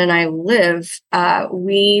husband and I live, our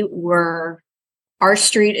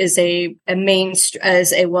street is a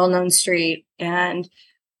well-known street, and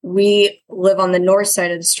we live on the north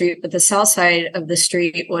side of the street, but the south side of the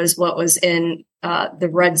street was what was in the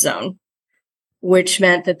red zone, which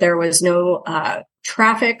meant that there was no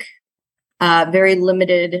traffic, very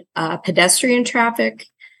limited pedestrian traffic.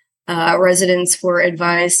 Residents were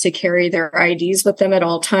advised to carry their IDs with them at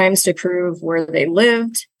all times to prove where they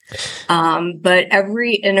lived. But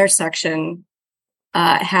every intersection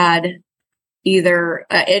had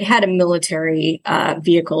it had a military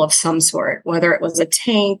vehicle of some sort, whether it was a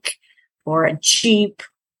tank or a Jeep.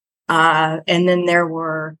 And then there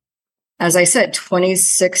were, as I said,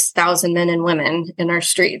 26,000 men and women in our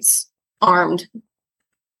streets, armed.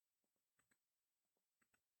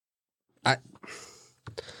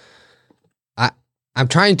 I'm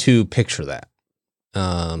trying to picture that.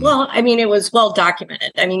 Well, I mean, it was well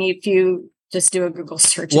documented. I mean, if you just do a Google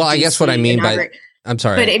search. Well, I guess what I mean by, I'm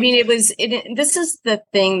sorry. But I mean, this is the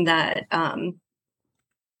thing that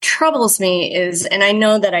troubles me is, and I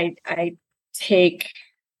know that I take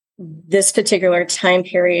this particular time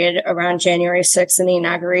period around January 6th and the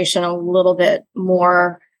inauguration a little bit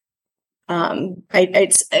more.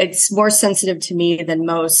 It's more sensitive to me than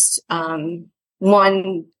most.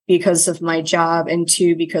 One, because of my job, and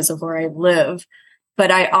two, because of where I live.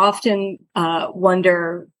 But I often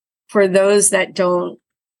wonder, for those that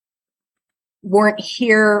weren't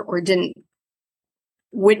here or didn't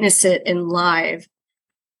witness it in live,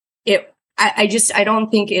 I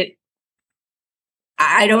don't think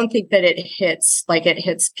that it hits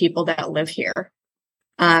people that live here.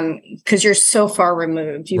 Because you're so far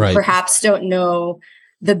removed. You perhaps don't know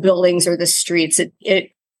the buildings or the streets.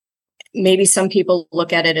 It maybe some people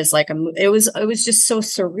look at it as like it was just so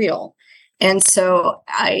surreal. And so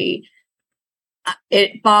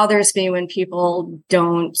it bothers me when people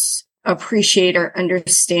don't appreciate or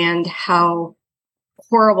understand how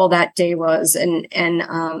horrible that day was. And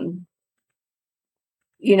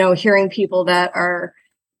hearing people that are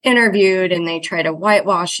interviewed and they try to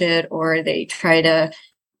whitewash it, or they try to,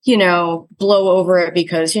 blow over it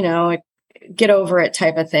because, get over it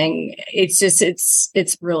type of thing. It's just,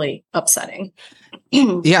 it's really upsetting.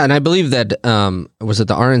 Yeah. And I believe that, was it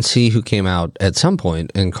the RNC who came out at some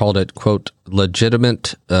point and called it, quote,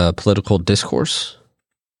 legitimate political discourse?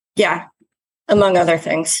 Yeah. Among other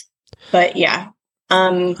things. But yeah.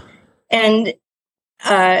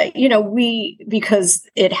 Because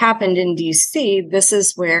it happened in DC, this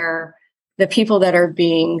is where the people that are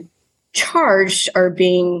being charged are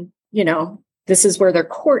being, this is where their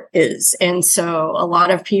court is. And so a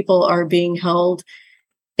lot of people are being held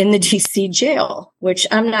in the DC jail, which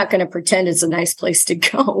I'm not going to pretend is a nice place to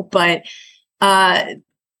go, but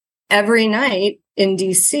every night in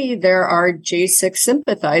DC, there are J6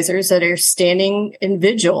 sympathizers that are standing in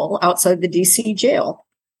vigil outside the DC jail.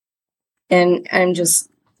 And I'm just,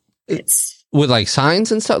 it's with like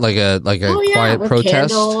signs and stuff, like a quiet with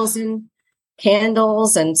protest.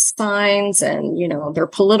 Candles and signs, and they're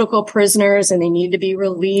political prisoners and they need to be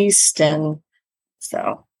released. And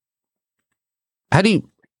so, how do you?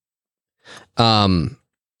 And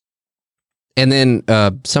then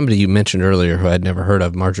somebody you mentioned earlier who I'd never heard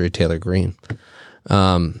of, Marjorie Taylor Greene.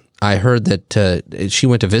 I heard that she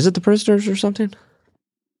went to visit the prisoners or something.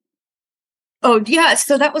 Oh, yeah.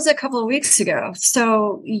 So that was a couple of weeks ago.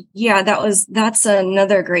 So, yeah, that's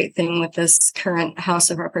another great thing with this current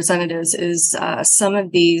House of Representatives is some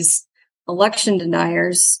of these election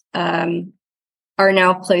deniers are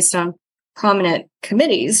now placed on prominent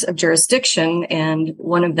committees of jurisdiction. And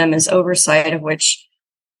one of them is oversight, of which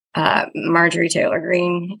Marjorie Taylor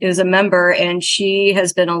Greene is a member. And she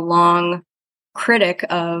has been a long critic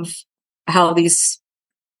of how these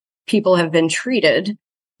people have been treated.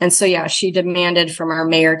 And so, yeah, she demanded from our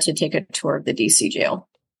mayor to take a tour of the DC jail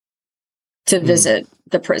to visit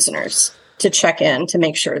the prisoners, to check in, to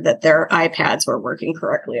make sure that their iPads were working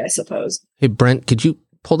correctly, I suppose. Hey, Brent, could you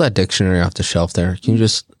pull that dictionary off the shelf there? Can you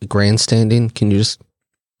just, grandstanding, can you just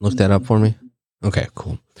look that up for me? Okay,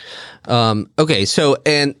 cool. Okay, so,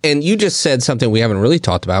 and you just said something we haven't really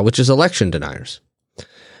talked about, which is election deniers.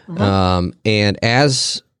 And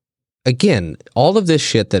as... Again, all of this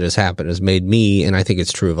shit that has happened has made me, and I think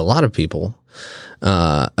it's true of a lot of people,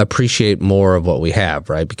 appreciate more of what we have,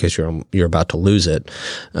 right? Because you're about to lose it.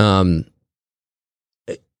 As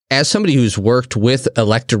somebody who's worked with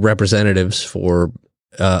elected representatives for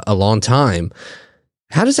a long time,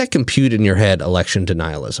 how does that compute in your head, election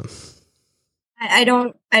denialism? I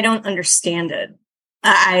don't understand it.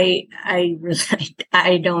 I really,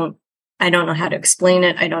 I don't know how to explain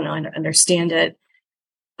it. I don't know how to understand it.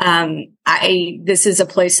 This is a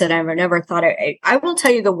place that I've never thought I will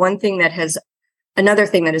tell you another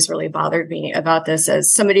thing that has really bothered me about this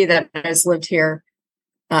as somebody that has lived here,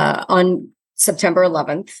 on September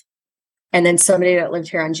 11th, and then somebody that lived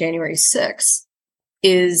here on January 6th,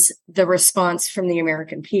 is the response from the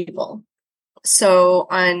American people. So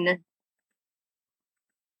on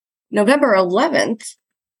November 11th,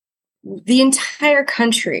 the entire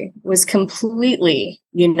country was completely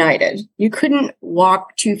united. You couldn't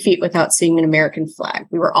walk 2 feet without seeing an American flag.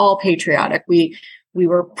 We were all patriotic. We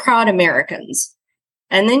were proud Americans.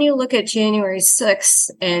 And then you look at January 6th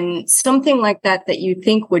and something like that you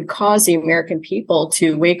think would cause the American people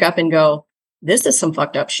to wake up and go, this is some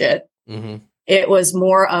fucked up shit. Mm-hmm. It was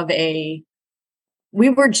more of we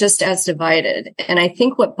were just as divided. And I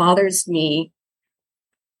think what bothers me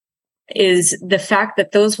is the fact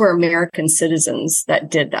that those were American citizens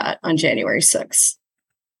that did that on January 6th.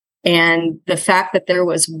 And the fact that there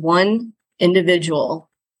was one individual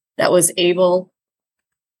that was able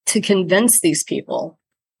to convince these people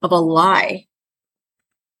of a lie.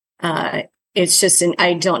 It's just,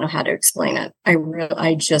 I don't know how to explain it.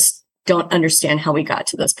 I just don't understand how we got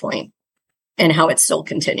to this point and how it still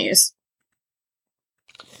continues.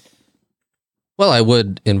 Well, I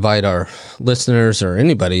would invite our listeners or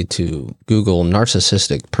anybody to Google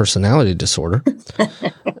narcissistic personality disorder.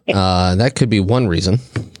 That could be one reason.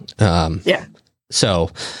 Yeah. So,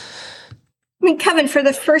 I mean, Kevin, for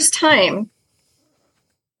the first time,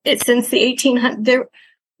 since the 1800s,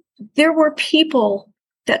 there were people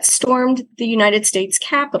that stormed the United States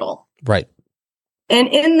Capitol. Right. And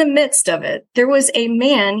in the midst of it, there was a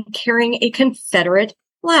man carrying a Confederate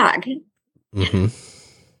flag. Mm-hmm.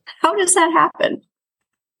 How does that happen?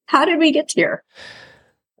 How did we get here?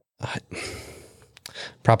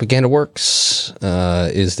 Propaganda works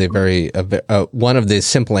is the one of the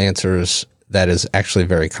simple answers that is actually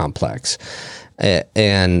very complex,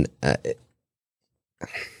 and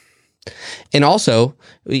also,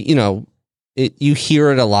 you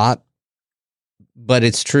hear it a lot, but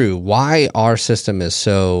it's true. Why our system is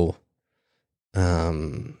so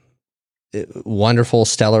wonderful,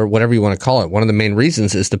 stellar, whatever you want to call it. One of the main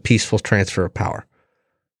reasons is the peaceful transfer of power.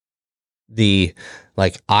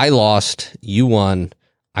 I lost, you won.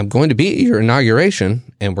 I'm going to be at your inauguration,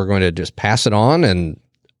 and we're going to just pass it on, and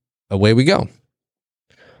away we go.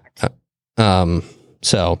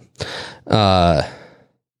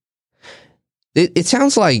 It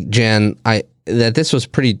sounds like, Jen, that this was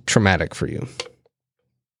pretty traumatic for you.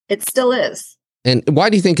 It still is. And why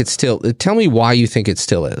do you think it's still? Tell me why you think it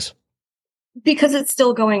still is. Because it's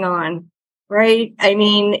still going on, right? I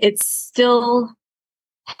mean, it's still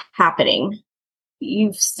happening.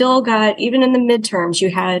 you've still got, even in the midterms, you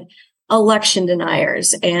had election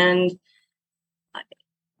deniers, and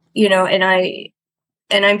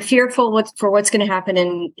I'm fearful for what's going to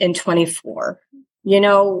happen in 24.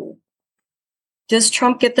 Does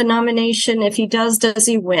Trump get the nomination? If he does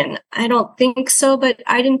he win? I don't think so, but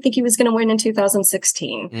I didn't think he was going to win in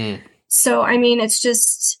 2016. So, I mean, it's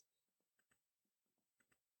just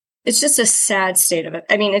a sad state of it.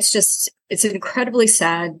 I mean, it's incredibly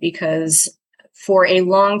sad, because for a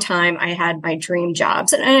long time I had my dream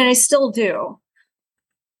jobs, and I still do.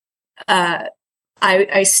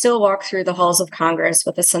 I still walk through the halls of Congress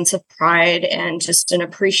with a sense of pride and just an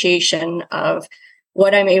appreciation of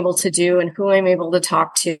what I'm able to do and who I'm able to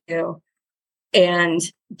talk to. And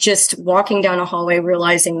just walking down a hallway,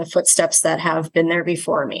 realizing the footsteps that have been there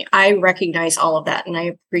before me. I recognize all of that and I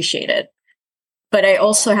appreciate it. But I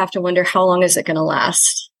also have to wonder, how long is it going to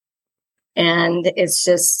last? And it's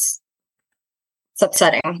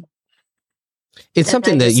upsetting. It's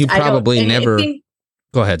something that you probably never...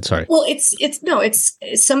 Go ahead. Sorry. Well, it's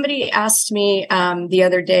somebody asked me the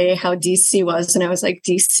other day how DC was, and I was like,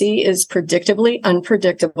 DC is predictably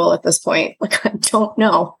unpredictable at this point. Like, I don't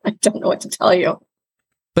know what to tell you.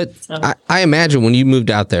 But so. I imagine when you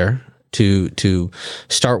moved out there to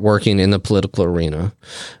start working in the political arena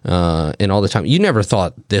and all the time, you never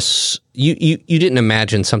thought this. You didn't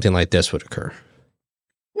imagine something like this would occur.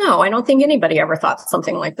 No, I don't think anybody ever thought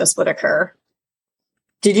something like this would occur.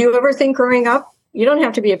 Did you ever think growing up? You don't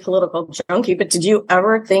have to be a political junkie, but did you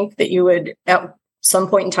ever think that you would at some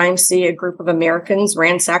point in time see a group of Americans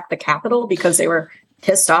ransack the Capitol because they were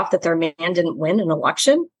pissed off that their man didn't win an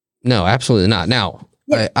election? No, absolutely not. Now,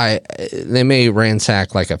 yeah. They may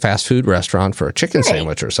ransack like a fast food restaurant for a chicken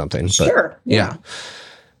sandwich or something. But sure. Yeah.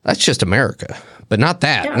 That's just America, but not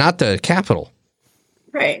not the Capitol.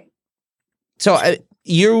 Right. So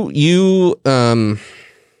you have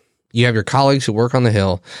your colleagues who work on the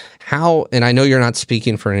Hill. How, and I know you're not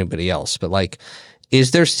speaking for anybody else, but like,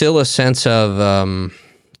 is there still a sense of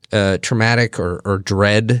traumatic or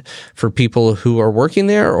dread for people who are working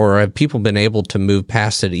there, or have people been able to move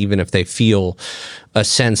past it even if they feel a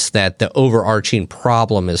sense that the overarching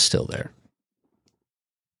problem is still there?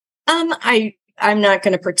 I'm not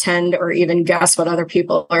going to pretend or even guess what other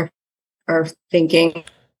people are thinking.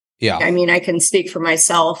 Yeah. I mean, I can speak for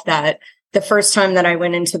myself that the first time that I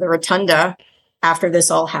went into the rotunda after this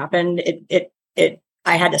all happened,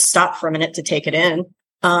 I had to stop for a minute to take it in.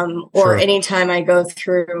 Or anytime you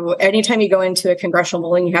go into a congressional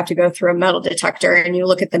building, you have to go through a metal detector, and you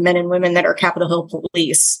look at the men and women that are Capitol Hill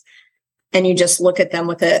police, and you just look at them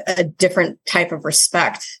with a different type of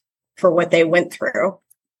respect for what they went through.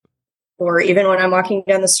 Or even when I'm walking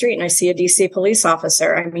down the street and I see a DC police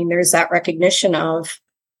officer, I mean, there's that recognition of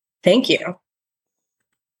thank you.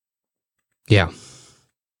 Yeah.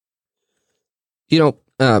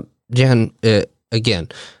 Jenn, again,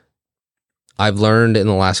 I've learned in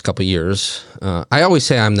the last couple of years, I always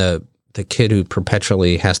say I'm the kid who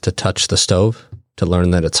perpetually has to touch the stove to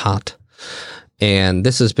learn that it's hot. And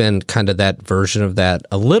this has been kind of that version of that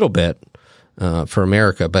a little bit for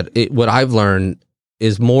America. But what I've learned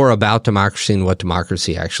is more about democracy and what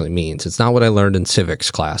democracy actually means. It's not what I learned in civics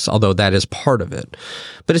class, although that is part of it.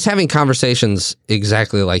 But it's having conversations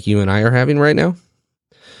exactly like you and I are having right now.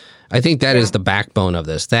 I think that is the backbone of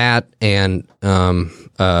this, that and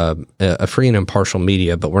a free and impartial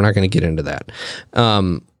media, but we're not going to get into that.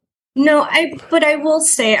 But I will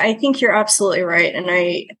say, I think you're absolutely right. And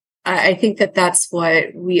I think that that's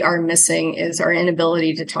what we are missing is our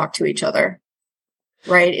inability to talk to each other,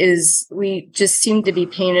 right? Is we just seem to be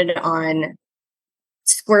painted on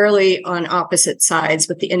squarely on opposite sides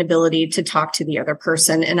with the inability to talk to the other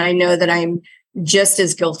person. And I know that I'm just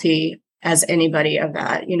as guilty as anybody of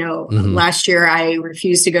that. Last year I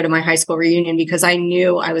refused to go to my high school reunion because I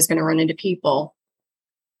knew I was going to run into people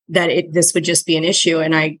that this would just be an issue,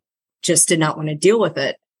 and I just did not want to deal with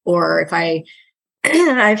it. Or if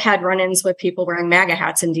I've had run-ins with people wearing MAGA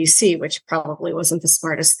hats in DC, which probably wasn't the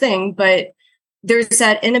smartest thing, but there's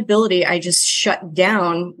that inability. I just shut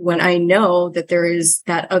down when I know that there is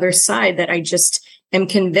that other side that I just am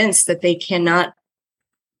convinced that they cannot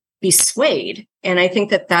be swayed. And I think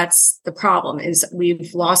that that's the problem, is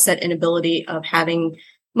we've lost that inability of having,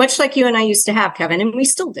 much like you and I used to have, Kevin, and we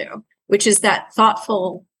still do, which is that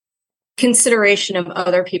thoughtful consideration of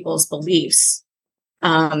other people's beliefs.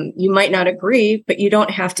 You might not agree, but you don't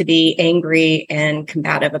have to be angry and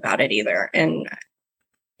combative about it either. And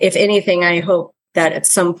if anything, I hope that at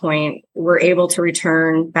some point we're able to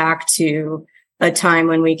return back to a time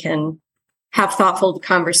when we can have thoughtful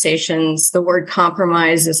conversations. The word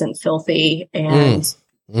compromise isn't filthy, and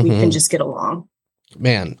we can just get along.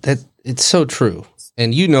 Man, it's so true.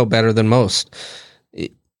 And you know better than most.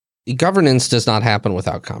 Governance does not happen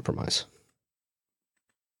without compromise.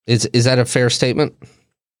 Is that a fair statement?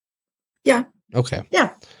 Yeah. Okay.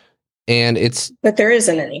 Yeah. And but there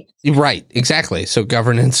isn't any. Right, exactly. So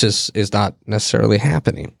governance is not necessarily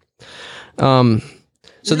happening. They're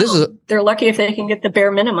lucky if they can get the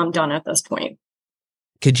bare minimum done at this point.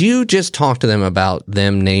 Could you just talk to them about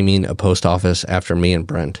them naming a post office after me and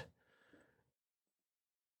Brent?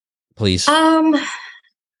 Please. I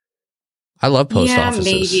love post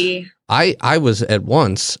offices. Maybe. I was at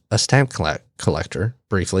once a stamp collector,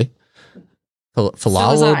 briefly.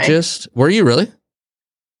 Philologist. Were you really?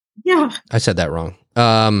 Yeah. I said that wrong.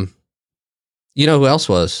 You know who else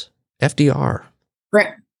was? FDR.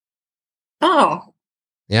 Right. Oh.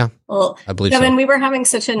 Yeah. Well, I believe Kevin, so. We were having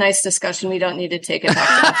such a nice discussion. We don't need to take it back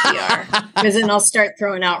to FDR because then I'll start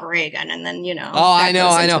throwing out Reagan and then, Oh, I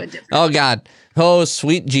know. Oh, God. Oh,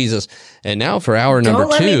 sweet Jesus. And now for hour number 2.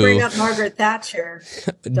 Don't let me bring up Margaret Thatcher.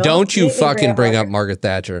 Don't you fucking bring up Margaret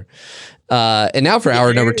Thatcher. And now for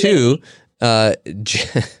hour number 2,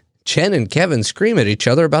 Jenn and Kevin scream at each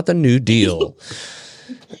other about the New Deal.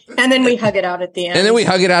 And then we hug it out at the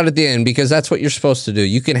end. Because that's what you're supposed to do.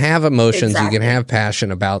 You can have emotions, exactly. You can have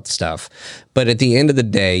passion about stuff. But at the end of the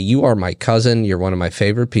day, you are my cousin. You're one of my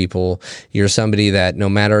favorite people. You're somebody that no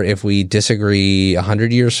matter if we disagree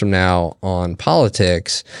 100 years from now on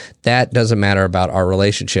politics, that doesn't matter about our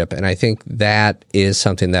relationship. And I think that is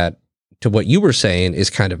something that, to what you were saying, is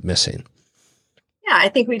kind of missing. Yeah, I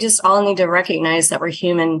think we just all need to recognize that we're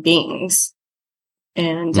human beings.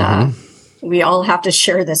 And, we all have to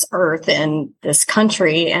share this earth and this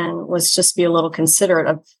country, and let's just be a little considerate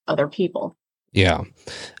of other people. Yeah.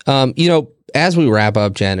 As we wrap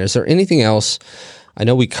up, Jenn, is there anything else? I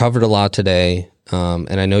know we covered a lot today,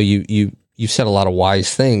 and I know you said a lot of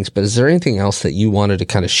wise things, but is there anything else that you wanted to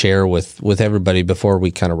kind of share with everybody before we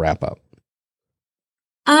kind of wrap up?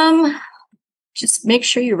 Just make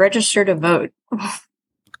sure you register to vote.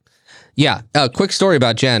 Yeah. A quick story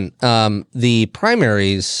about Jenn. The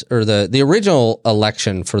primaries, or the original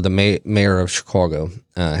election for the mayor of Chicago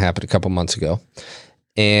happened a couple months ago.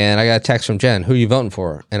 And I got a text from Jenn, who are you voting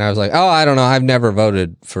for? And I was like, oh, I don't know. I've never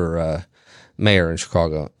voted for mayor in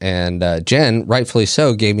Chicago. And Jenn, rightfully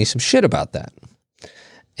so, gave me some shit about that.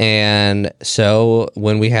 And so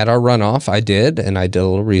when we had our runoff, I did a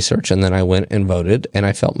little research, and then I went and voted, and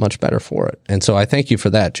I felt much better for it. And so I thank you for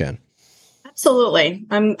that, Jenn. Absolutely.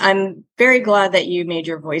 I'm very glad that you made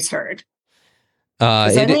your voice heard. In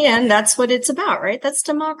the end, that's what it's about, right? That's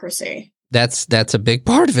democracy. That's a big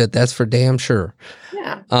part of it. That's for damn sure.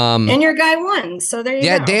 Yeah. And your guy won. So there you go.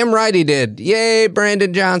 Yeah, damn right he did. Yay,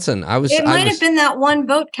 Brandon Johnson. It might have been that one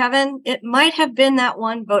vote, Kevin. It might have been that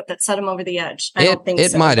one vote that set him over the edge. I don't think so.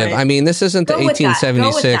 It might have. I mean, this isn't the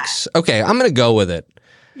 1876. Okay, I'm going to go with it.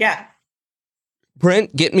 Yeah.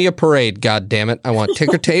 Brent, get me a parade. God damn it. I want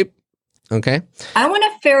ticker tape. Okay. I want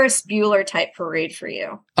a Ferris Bueller type parade for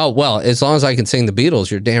you. Oh, well, as long as I can sing the Beatles,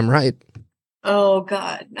 you're damn right. Oh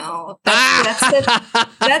God, no. That's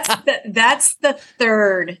the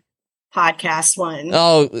third podcast one.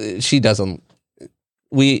 Oh, she doesn't.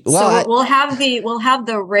 We'll have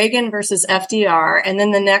the Reagan versus FDR, and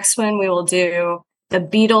then the next one we will do the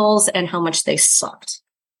Beatles and how much they sucked.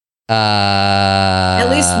 At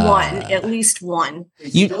least one.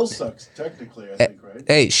 It still sucks, technically, I think, right?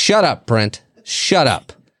 Hey, shut up, Brent. Shut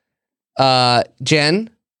up.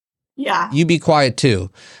 Jenn? Yeah. You be quiet, too.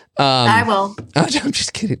 I will. I'm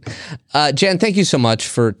just kidding. Jenn, thank you so much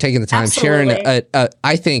for taking the time, Absolutely. sharing,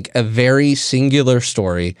 I think, a very singular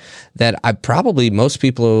story that most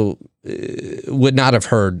people would not have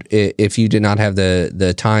heard if you did not have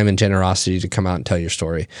the time and generosity to come out and tell your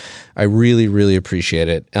story. I really, really appreciate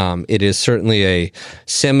it. It is certainly a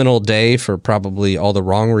seminal day for probably all the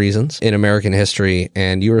wrong reasons in American history.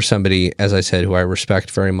 And you are somebody, as I said, who I respect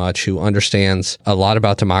very much, who understands a lot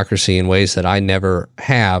about democracy in ways that I never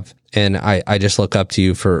have. And I just look up to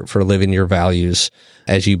you for living your values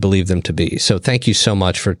as you believe them to be. So thank you so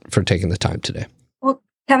much for taking the time today. Well,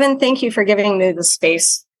 Kevin, thank you for giving me the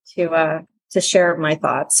space to share my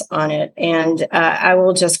thoughts on it. And I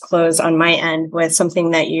will just close on my end with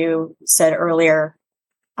something that you said earlier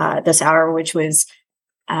this hour, which was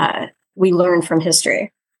we learn from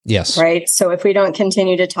history. Yes. Right. So if we don't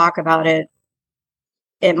continue to talk about it,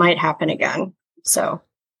 it might happen again. So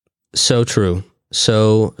true.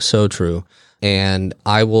 So true. And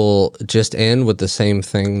I will just end with the same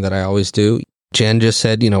thing that I always do. Jenn just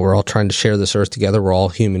said, we're all trying to share this earth together. We're all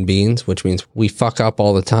human beings, which means we fuck up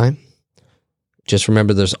all the time. Just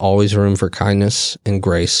remember there's always room for kindness and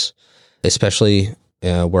grace, especially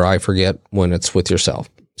where I forget when it's with yourself.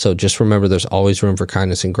 So just remember, there's always room for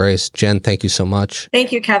kindness and grace. Jenn, thank you so much.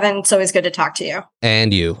 Thank you, Kevin. It's always good to talk to you.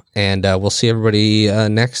 And you. And we'll see everybody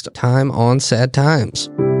next time on Sad Times.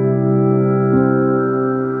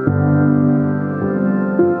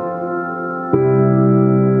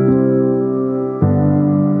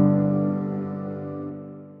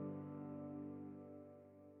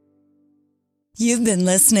 You've been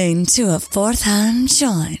listening to A Fourth Hand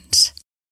Joint.